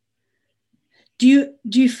 Do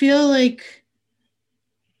you feel like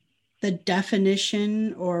the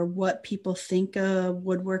definition or what people think a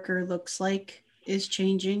woodworker looks like is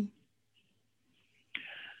changing?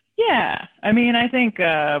 Yeah, I mean, I think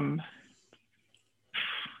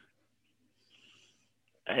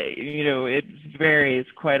it varies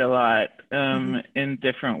quite a lot in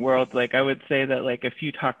different worlds. Like I would say that like if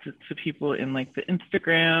you talk to people in like the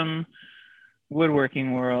Instagram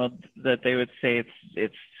woodworking world, that they would say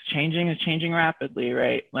it's changing rapidly,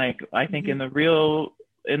 right? Like I think in the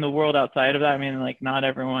world outside of that, I mean, like not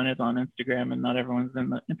everyone is on Instagram and not everyone's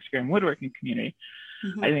in the Instagram woodworking community.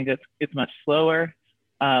 I think it's much slower.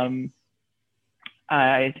 I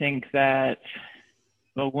think that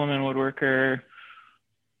a woman woodworker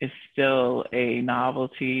is still a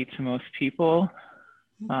novelty to most people.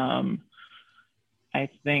 I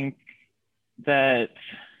think that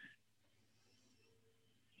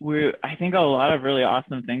I think a lot of really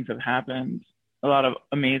awesome things have happened. A lot of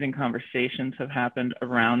amazing conversations have happened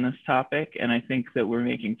around this topic, and I think that we're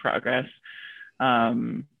making progress.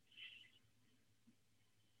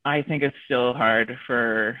 I think it's still hard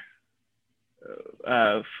for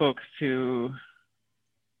folks to,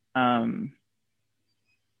 I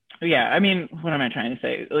mean, what am I trying to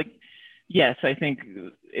say? Like, yes, I think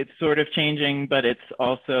it's sort of changing, but it's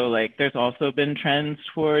also like, there's also been trends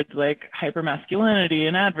towards like hypermasculinity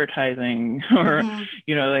in advertising, or,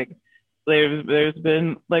 like there's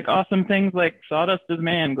been like awesome things like sawdust is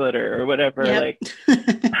man glitter or whatever. Like,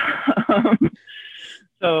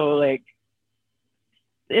 so like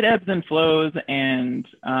it ebbs and flows, and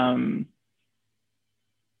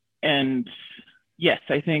yes,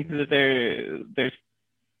 I think that there's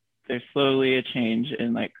slowly a change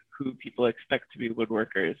in like who people expect to be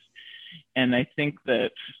woodworkers. And I think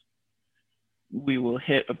that we will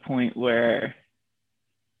hit a point where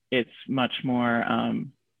it's much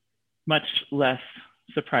less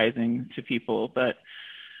surprising to people. But,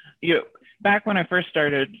 back when I first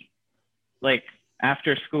started, like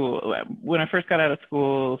after school, when I first got out of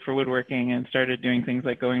school for woodworking and started doing things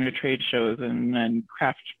like going to trade shows and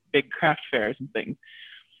big craft fairs and things,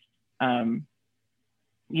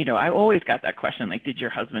 I always got that question, like, did your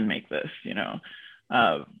husband make this?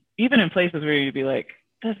 Even in places where you'd be like,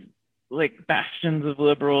 this, like bastions of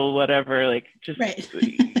liberal, whatever, like just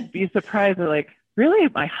be surprised that like, really,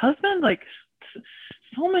 my husband? Like,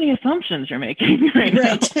 so many assumptions you're making right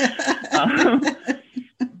now.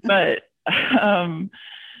 But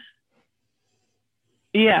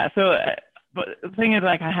but the thing is,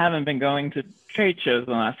 like, I haven't been going to trade shows in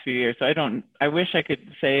the last few years, so I wish I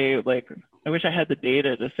could say, like, I wish I had the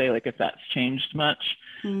data to say, like, if that's changed much.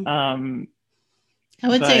 I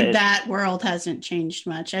would say that world hasn't changed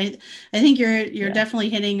much. I think you're definitely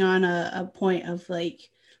hitting on a point of, like,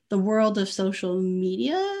 the world of social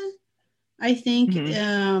media, I think,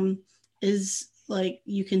 is, like,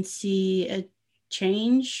 you can see a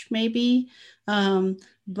change maybe.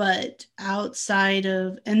 But outside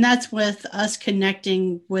of, and that's with us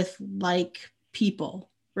connecting with like people,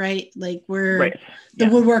 right? Like we're the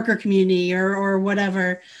woodworker community or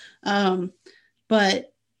whatever.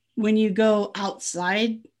 But when you go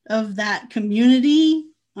outside of that community,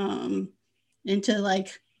 into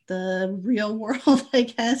like the real world, I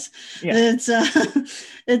guess,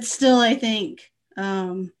 it's still, I think,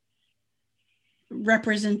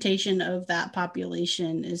 representation of that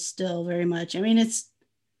population is still very much, I mean,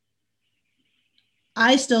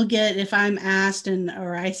 I still get, if I'm asked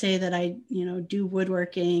or I say that I, do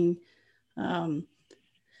woodworking,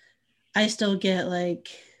 I still get like,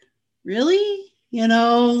 really?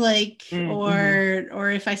 Like,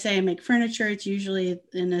 or if I say I make furniture, it's usually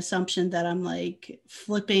an assumption that I'm like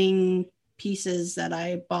flipping pieces that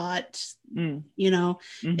I bought,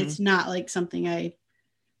 it's not like something I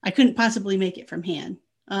couldn't possibly make it from hand,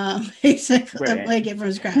 basically, make it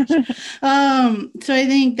from scratch. So I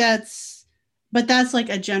think that's like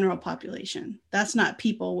a general population. That's not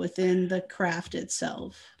people within the craft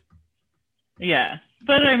itself. Yeah.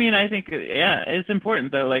 But I mean, I think, it's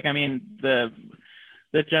important though. Like, I mean, the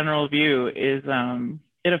general view is,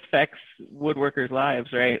 it affects woodworkers'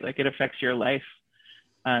 lives, right? Like it affects your life,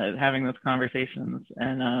 having those conversations.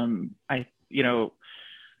 And,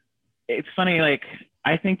 it's funny, like,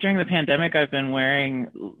 I think during the pandemic, I've been wearing,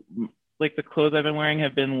 like, the clothes I've been wearing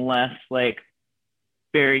have been less like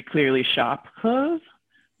very clearly shop clothes,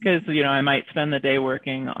 because, I might spend the day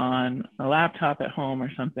working on a laptop at home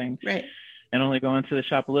or something, right, and only go into the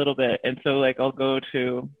shop a little bit. And so like, I'll go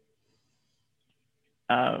to,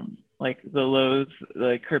 like the Lowe's,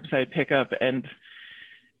 like curbside pickup, and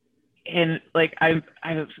like, I've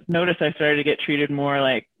noticed I started to get treated more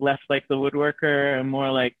like, less like the woodworker and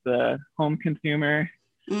more like the home consumer.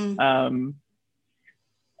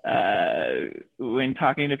 when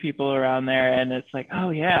talking to people around there, and it's like, oh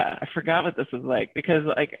yeah, I forgot what this was like, because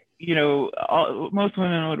like, you know, most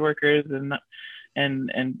women woodworkers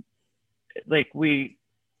and like we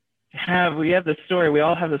have the story, we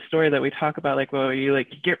all have the story that we talk about, like, well, you like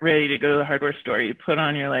get ready to go to the hardware store, you put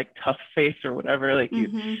on your like tough face or whatever, like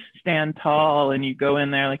you stand tall and you go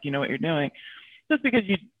in there like you know what you're doing, just because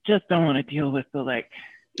you just don't want to deal with the like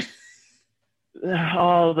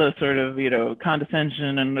all the sort of, you know,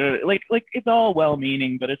 condescension and like it's all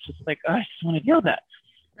well-meaning, but it's just like, oh, I just want to deal with that.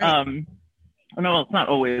 Right. No, it's not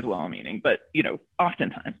always well-meaning, but you know,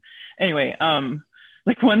 oftentimes. Anyway,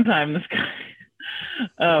 like one time this guy,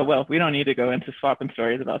 well, we don't need to go into swapping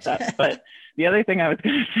stories about that. But the other thing I was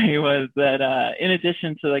going to say was that in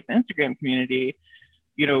addition to like the Instagram community,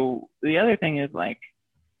 you know, the other thing is like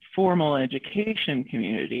formal education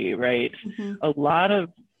community, right? A lot of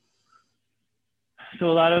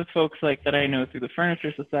folks like that I know through the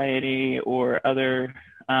Furniture Society or other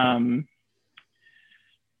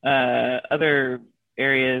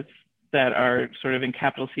areas that are sort of in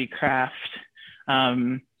capital C craft,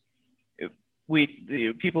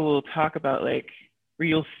 people will talk about like, where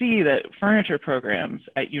you'll see that furniture programs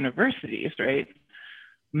at universities, right?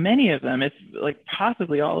 Many of them, it's like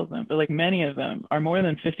possibly all of them, but like many of them are more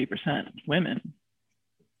than 50% women.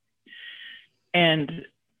 And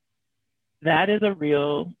that is a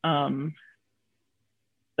real,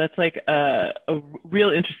 that's like a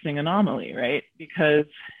real interesting anomaly, right? Because,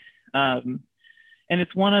 and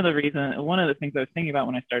it's one of the things I was thinking about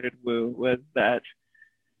when I started WU was that,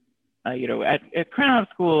 you know, at Krannov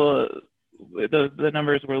School, the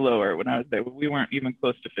numbers were lower when I was there. We weren't even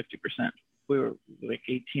close to 50%. We were like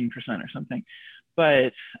 18% or something.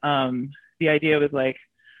 But the idea was like,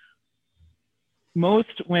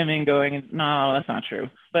 most women going, no, that's not true.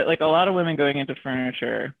 But like a lot of women going into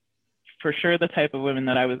furniture, for sure the type of women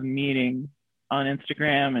that I was meeting on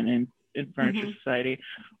Instagram and in Furniture Society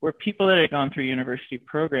were people that had gone through university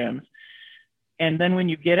programs. And then when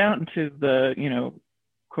you get out into the, you know,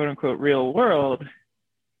 quote unquote real world,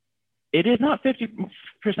 it is not 50%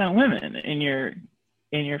 women in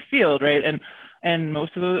your field, right? And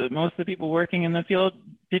most of the people working in the field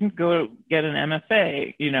didn't go get an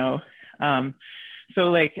MFA, you know. So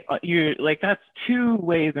like you're like, that's two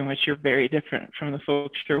ways in which you're very different from the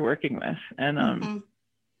folks you're working with. And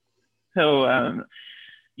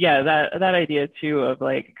yeah, that idea too of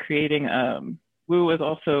like creating WU is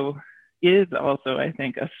also I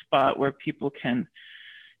think a spot where people can,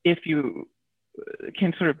 if you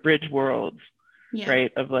can sort of bridge worlds,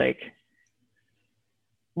 right? Of like,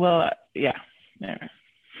 well, yeah.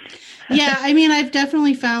 Yeah, I mean, I've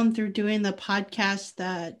definitely found through doing the podcast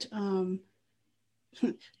that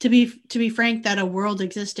to be frank, that a world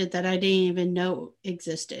existed that I didn't even know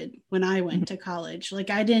existed when I went to college. Like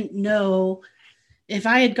I didn't know, if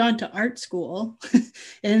I had gone to art school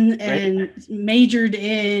and majored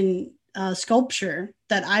in sculpture,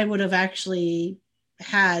 that I would have actually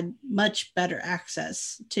had much better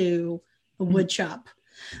access to a wood shop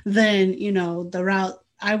than, you know, the route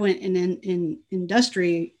I went in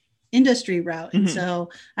industry route. And so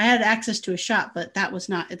I had access to a shop, but that was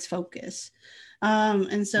not its focus.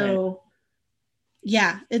 And so,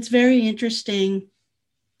 yeah, it's very interesting.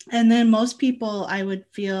 And then most people, I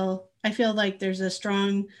feel like there's a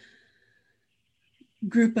strong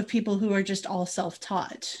group of people who are just all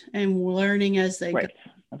self-taught and learning as they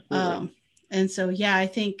go. And so, yeah, I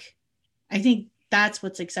think that's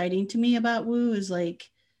what's exciting to me about WU is like,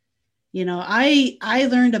 you know, I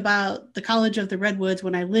learned about the College of the Redwoods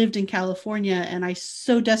when I lived in California and I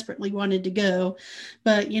so desperately wanted to go,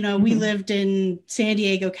 but, you know, we lived in San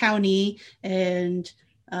Diego County and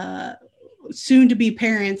soon to be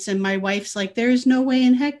parents. And my wife's like, there's no way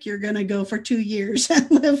in heck you're going to go for 2 years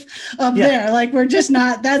and live up there. Like, we're just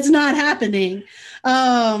not, that's not happening.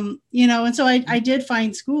 You know, and so I did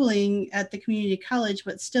find schooling at the community college,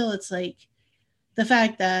 but still it's like, the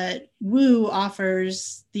fact that WU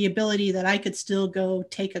offers the ability that I could still go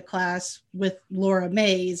take a class with Laura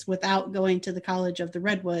Mays without going to the College of the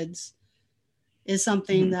Redwoods is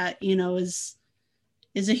something that, you know, is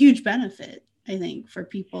a huge benefit, I think, for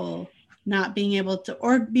people not being able to,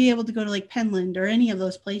 or be able to go to like Penland or any of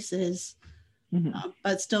those places,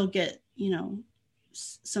 but still get, you know,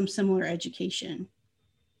 some similar education.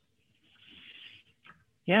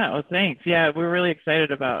 Yeah, well, thanks. Yeah, we're really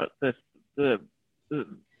excited about this. The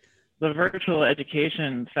virtual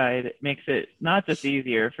education side makes it not just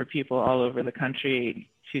easier for people all over the country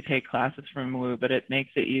to take classes from WU, but it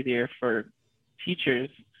makes it easier for teachers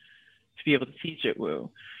to be able to teach at WU.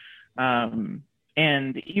 And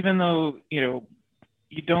even though, you know,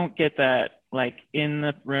 you don't get that like in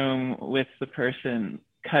the room with the person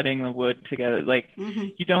cutting the wood together. Like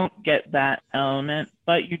you don't get that element,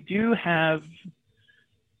 but you do have,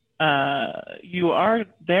 you are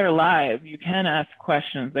there live. You can ask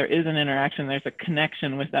questions. There is an interaction. There's a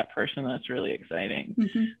connection with that person that's really exciting.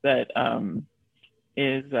 That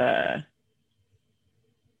is,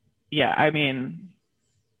 yeah, I mean,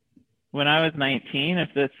 when I was 19,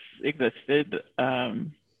 if this existed,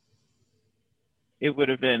 it would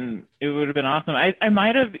have been awesome. I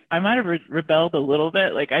might have rebelled a little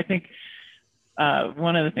bit. Like, I think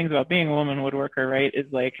one of the things about being a woman woodworker, right, is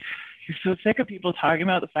like, you're so sick of people talking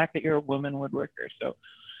about the fact that you're a woman woodworker. So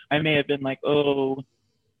I may have been like, oh,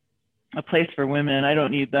 a place for women, I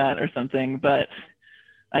don't need that or something. But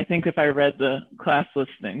I think if I read the class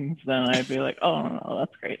listings, then I'd be like, oh, no,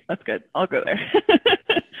 that's great. That's good. I'll go there.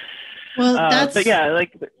 Well, but yeah,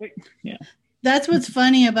 like, yeah. That's what's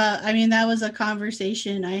funny about, I mean, that was a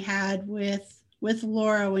conversation I had with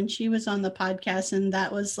Laura when she was on the podcast. And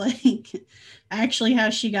that was like actually how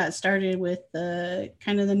she got started with the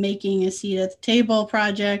kind of the making a seat at the table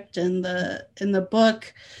project. And in the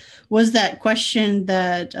book was that question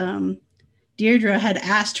that Deirdre had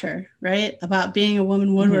asked her, right, about being a woman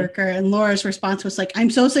woodworker. And Laura's response was like,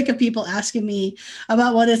 I'm so sick of people asking me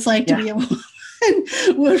about what it's like to be a woman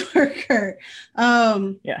woodworker.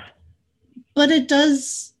 But it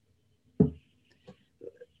does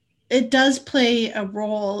play a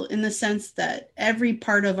role in the sense that every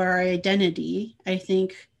part of our identity, I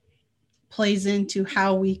think, plays into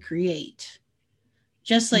how we create.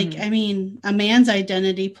 Just like, I mean, a man's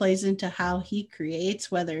identity plays into how he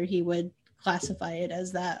creates, whether he would classify it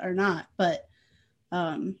as that or not. But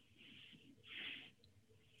I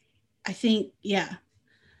think, yeah,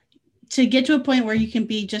 to get to a point where you can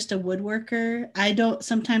be just a woodworker,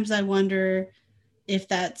 sometimes I wonder if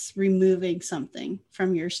that's removing something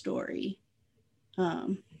from your story.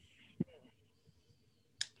 I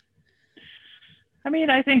mean,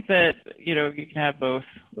 I think that, you know, you can have both.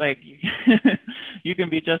 Like, you can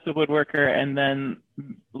be just a woodworker and then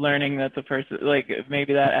learning that the person, like,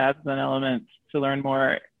 maybe that adds an element to learn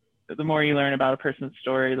more. The more you learn about a person's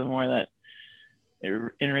story, the more that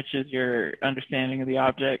it enriches your understanding of the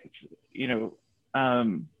object, you know.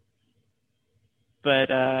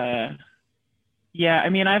 Yeah, I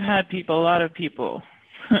mean, I've had a lot of people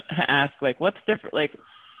ask, like, what's different? Like,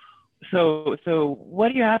 so what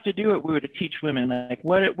do you have to do at WU to teach women? Like,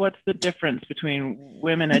 what's the difference between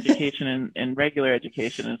women education and regular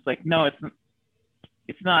education? And it's like, no,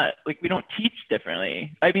 it's not, like, we don't teach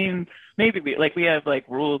differently. I mean, maybe we have like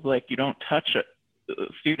rules, like you don't touch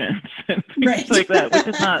students and things like that, which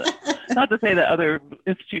is not to say that other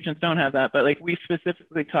institutions don't have that, but like we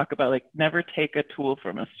specifically talk about, like, never take a tool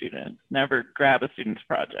from a student, never grab a student's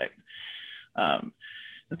project. And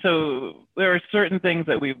so there are certain things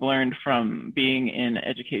that we've learned from being in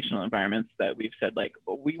educational environments that we've said, like,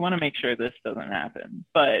 well, we want to make sure this doesn't happen,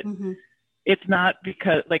 but it's not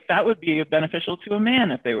because, like, that would be beneficial to a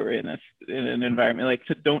man if they were in an environment, like,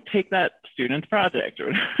 to don't take that student's project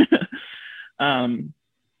or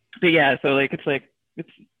but yeah, so like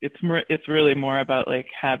it's really more about like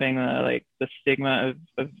having the stigma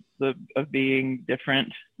of being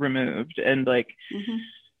different removed, and like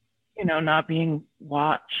you know, not being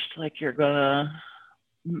watched like you're gonna,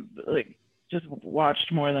 like, just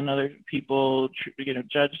watched more than other people, you know,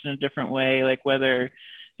 judged in a different way, like whether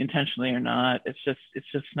intentionally or not. It's just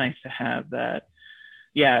nice to have that.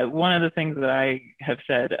 Yeah, one of the things that I have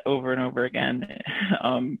said over and over again,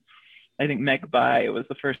 I think Meg Bai was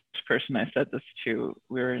the first person I said this to.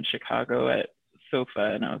 We were in Chicago at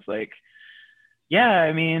SOFA, and I was like, yeah,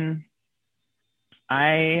 I mean,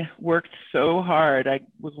 I worked so hard. I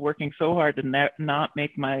was working so hard to not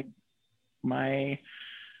make my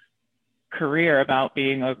career about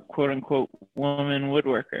being a quote unquote woman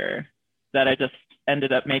woodworker, that I just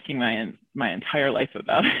ended up making my entire life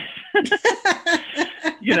about it.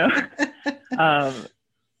 You know?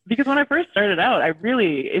 Because when I first started out,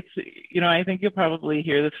 it's, you know, I think you've probably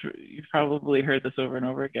heard this over and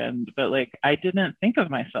over again, but like, I didn't think of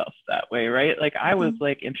myself that way, right? Like, I was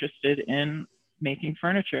like interested in making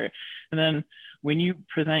furniture. And then when you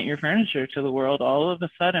present your furniture to the world, all of a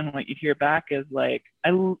sudden what you hear back is like,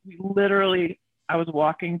 I was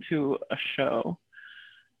walking to a show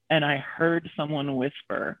and I heard someone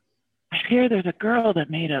whisper, I hear there's a girl that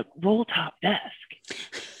made a roll top desk,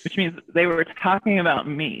 which means they were talking about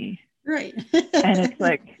me. Right. And it's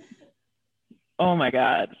like, oh my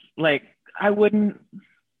God, like I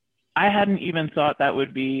hadn't even thought that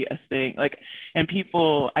would be a thing. Like, and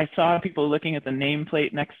I saw people looking at the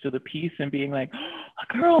nameplate next to the piece and being like, oh,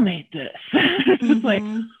 a girl made this. It's like,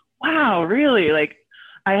 wow, really? Like,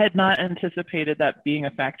 I had not anticipated that being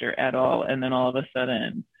a factor at all. And then all of a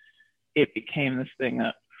sudden, it became this thing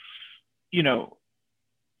that, you know,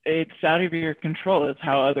 it's out of your control. It's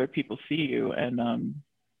how other people see you. And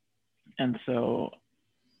so,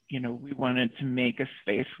 you know, we wanted to make a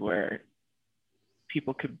space where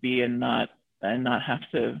people could be and not have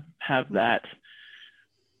to have that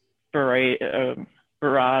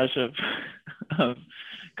barrage of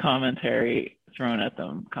commentary thrown at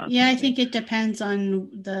them constantly. Yeah, I think it depends on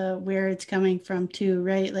where it's coming from too,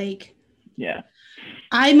 right? Like, yeah,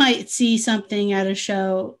 I might see something at a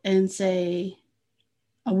show and say,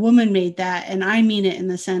 a woman made that, and I mean it in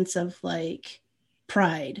the sense of like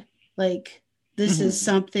pride. Like, this is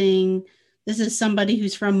something, this is somebody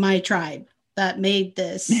who's from my tribe that made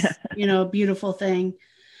this, you know, beautiful thing.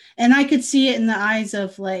 And I could see it in the eyes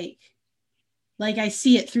of like I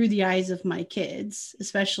see it through the eyes of my kids,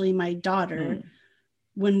 especially my daughter.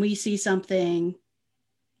 When we see something,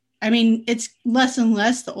 I mean, it's less and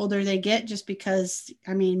less the older they get, just because,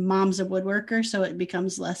 I mean, mom's a woodworker, so it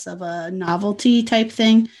becomes less of a novelty type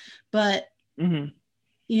thing. But,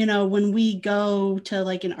 you know, when we go to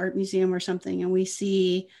like an art museum or something and we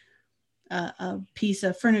see a piece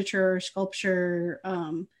of furniture or sculpture,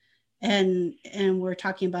 and we're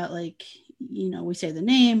talking about like, you know, we say the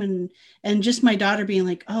name and just my daughter being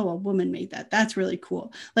like, oh, a woman made that. That's really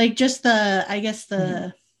cool. Like, just I guess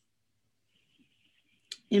the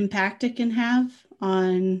impact it can have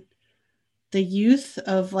on the youth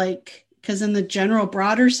of like, because in the general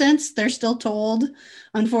broader sense, they're still told,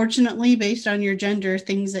 unfortunately, based on your gender,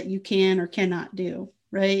 things that you can or cannot do.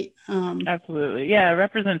 Right. Absolutely. Yeah.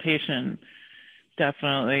 Representation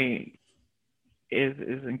definitely is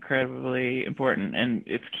incredibly important, and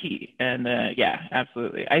it's key. And yeah,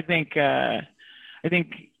 absolutely. I think I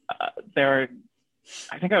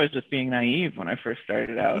was just being naive when I first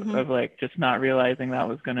started out, of like just not realizing that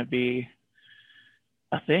was going to be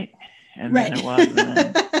a thing, and then it was. And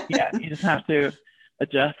then, yeah, you just have to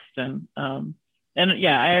adjust, and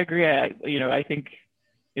yeah, I agree. I think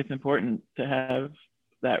it's important to have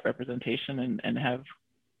that representation and have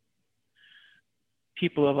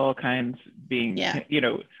people of all kinds being, you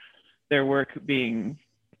know, their work being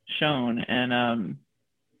shown. And,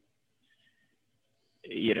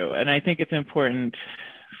 you know, and I think it's important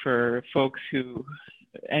for folks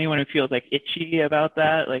anyone who feels like itchy about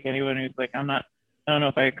that, like anyone who's like, I don't know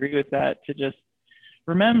if I agree with that, to just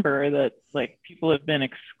remember that like people have been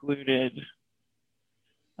excluded,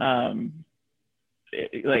 like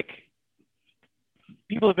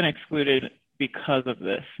people have been excluded because of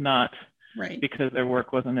this, not because their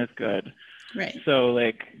work wasn't as good. Right. So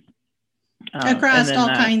like across all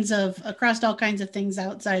kinds of things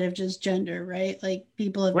outside of just gender, right? Like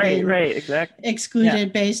people have been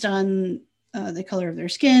excluded based on the color of their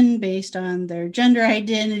skin, based on their gender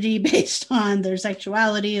identity, based on their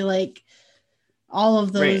sexuality, like all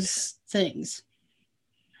of those things.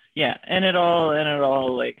 Yeah, and it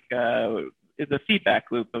all like is a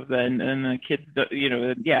feedback loop of then, and the kids, you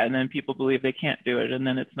know, and then people believe they can't do it, and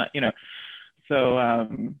then it's not, you know, so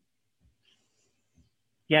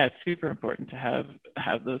yeah, it's super important to have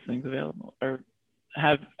those things available, or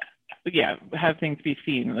have things be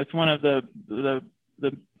seen. That's one of the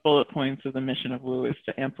bullet points of the mission of WU, is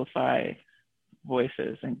to amplify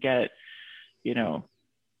voices and get, you know,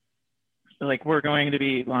 like we're going to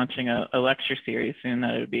be launching a lecture series soon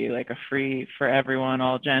that would be like a free for everyone,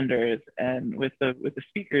 all genders, and with the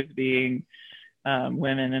speakers being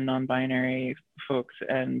women and non-binary folks,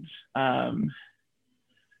 and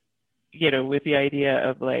you know, with the idea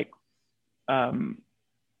of like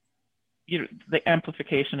you know, the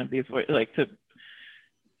amplification of these voices, like to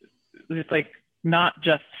it's like not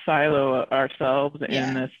just silo ourselves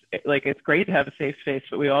in this, like it's great to have a safe space,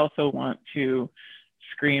 but we also want to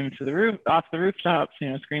scream to the roof, off the rooftops, you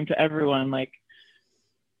know, scream to everyone, like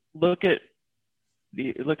look at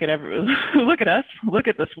look at us, look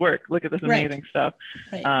at this work, look at this amazing stuff,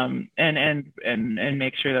 and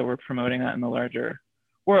make sure that we're promoting that in the larger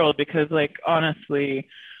world, because like honestly,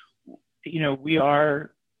 you know, we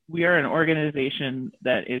are an organization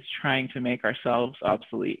that is trying to make ourselves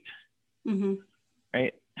obsolete.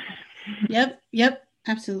 Right. Yep,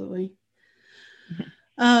 absolutely.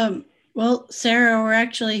 Well, Sarah, we're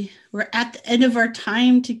at the end of our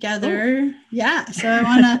time together. So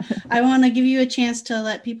I wanna give you a chance to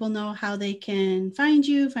let people know how they can find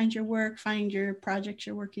you, find your work, find your projects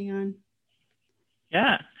you're working on.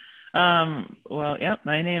 Well,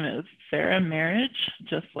 my name is Sarah Marriage,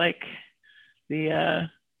 just like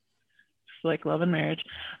love and marriage.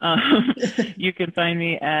 You can find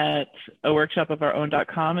me at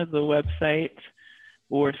aworkshopofourOwn.com is the website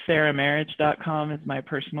or sarahmarriage.com is my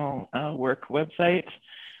personal work website.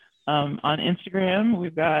 On Instagram,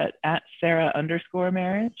 we've got at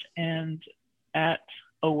Sarah_marriage and at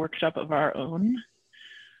A Workshop of Our Own.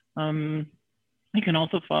 You can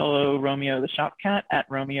also follow Romeo the Shop Cat at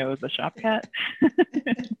Romeo the Shop Cat.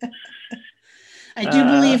 I do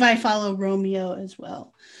believe I follow Romeo as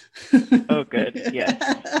well. Oh, good. Yes.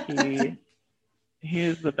 He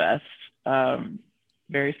is the best.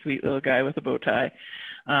 Very sweet little guy with a bow tie.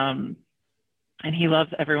 And he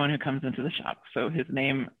loves everyone who comes into the shop. So his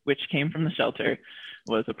name, which came from the shelter,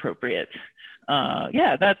 was appropriate.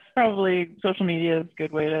 Yeah, that's probably social media is a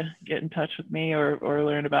good way to get in touch with me or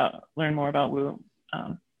learn more about Woo.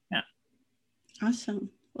 Yeah. Awesome.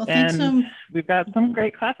 Well, thanks. We've got some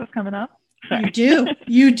great classes coming up. Sorry.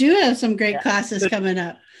 You do have some great classes coming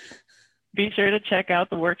up. Be sure to check out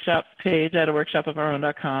the workshops page at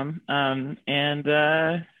aworkshopofourOwn.com.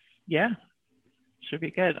 Yeah, should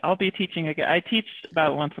be good. I'll be teaching again. I teach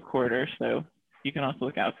about once a quarter, so you can also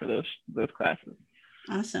look out for those classes.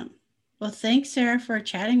 Awesome. Well, thanks, Sarah, for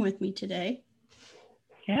chatting with me today.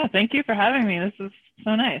 Yeah, thank you for having me. This is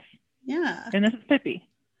so nice. Yeah. And this is Pippi.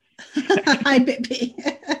 Hi, Pippi.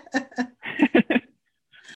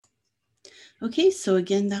 Okay, so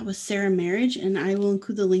again, that was Sarah Marriage, and I will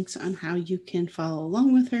include the links on how you can follow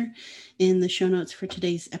along with her in the show notes for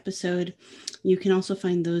today's episode. You can also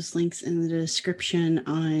find those links in the description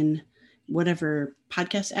on whatever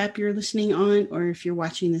podcast app you're listening on, or if you're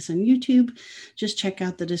watching this on YouTube, just check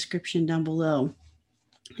out the description down below,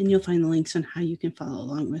 and you'll find the links on how you can follow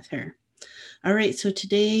along with her. All right, so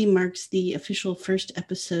today marks the official first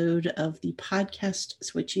episode of the podcast,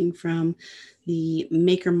 switching from the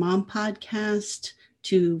Maker Mom podcast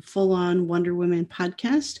to full-on Wonder Women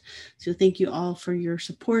podcast. So thank you all for your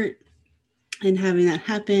support and having that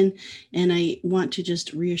happen. And I want to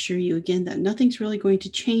just reassure you again that nothing's really going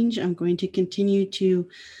to change. I'm going to continue to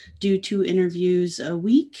do 2 interviews a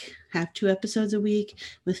week, have 2 episodes a week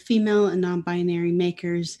with female and non-binary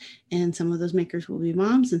makers. And some of those makers will be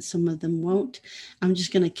moms and some of them won't. I'm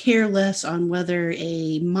just going to care less on whether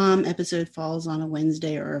a mom episode falls on a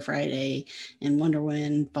Wednesday or a Friday and Wonder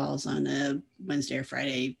Woman falls on a Wednesday or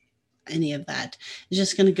Friday. Any of that is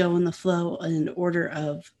just going to go in the flow and order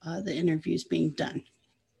of the interviews being done.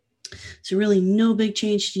 So really no big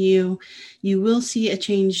change to you. You will see a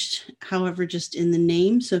change, however, just in the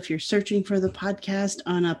name. So if you're searching for the podcast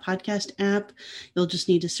on a podcast app, you'll just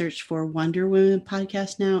need to search for Wonder Women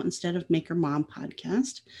Podcast now instead of Maker Mom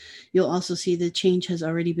Podcast. You'll also see the change has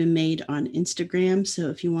already been made on Instagram. So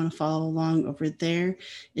if you want to follow along over there,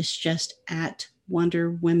 it's just at Wonder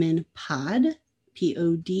Women Pod,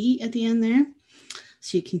 Pod at the end there.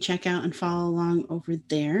 So you can check out and follow along over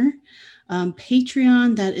there.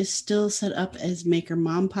 Patreon, that is still set up as Maker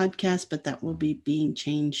Mom Podcast, but that will be being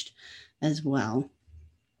changed as well.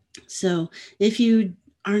 So if you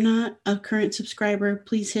are not a current subscriber,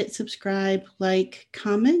 please hit subscribe, like,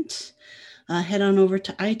 comment. Head on over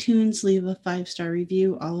to iTunes, leave a 5-star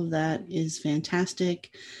review. All of that is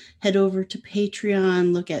fantastic. Head over to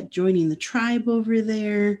Patreon, look at joining the tribe over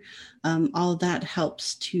there. All of that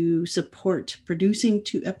helps to support producing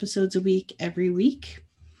 2 episodes a week every week.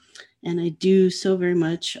 And I do so very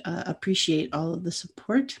much appreciate all of the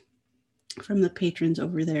support from the patrons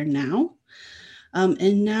over there now.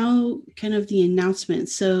 And now kind of the announcement.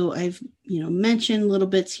 So I've, mentioned little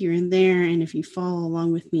bits here and there. And if you follow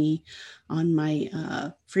along with me on my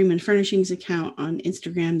Freeman Furnishings account on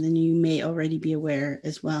Instagram, then you may already be aware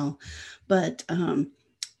as well. But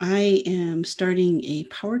I am starting a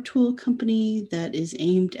power tool company that is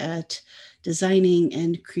aimed at designing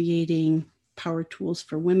and creating power tools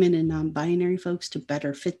for women and non-binary folks to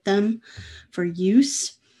better fit them for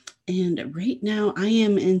use. And right now I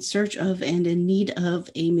am in search of and in need of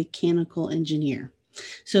a mechanical engineer.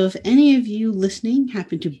 So if any of you listening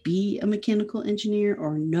happen to be a mechanical engineer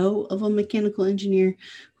or know of a mechanical engineer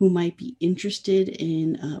who might be interested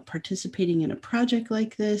in participating in a project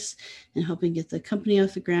like this and helping get the company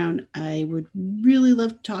off the ground, I would really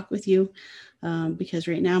love to talk with you because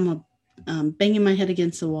right now I'm banging my head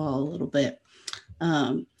against the wall a little bit.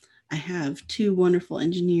 I have 2 wonderful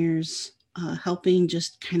engineers helping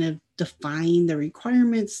just kind of define the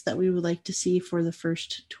requirements that we would like to see for the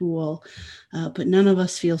first tool, but none of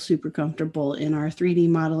us feel super comfortable in our 3D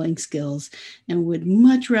modeling skills and would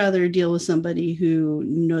much rather deal with somebody who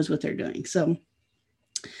knows what they're doing. So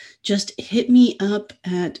just hit me up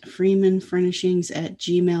at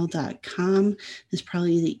freemanfurnishings@gmail.com. Is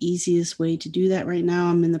probably the easiest way to do that right now.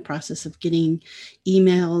 I'm in the process of getting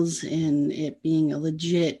emails and it being a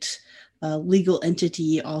legit legal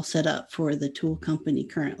entity all set up for the tool company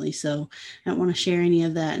currently. So I don't want to share any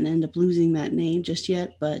of that and end up losing that name just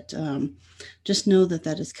yet, but just know that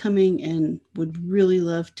that is coming, and would really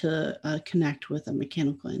love to connect with a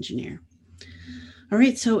mechanical engineer. All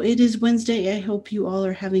right, so it is Wednesday. I hope you all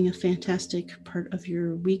are having a fantastic part of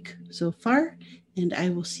your week so far, and I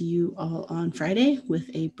will see you all on Friday with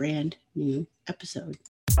a brand new episode.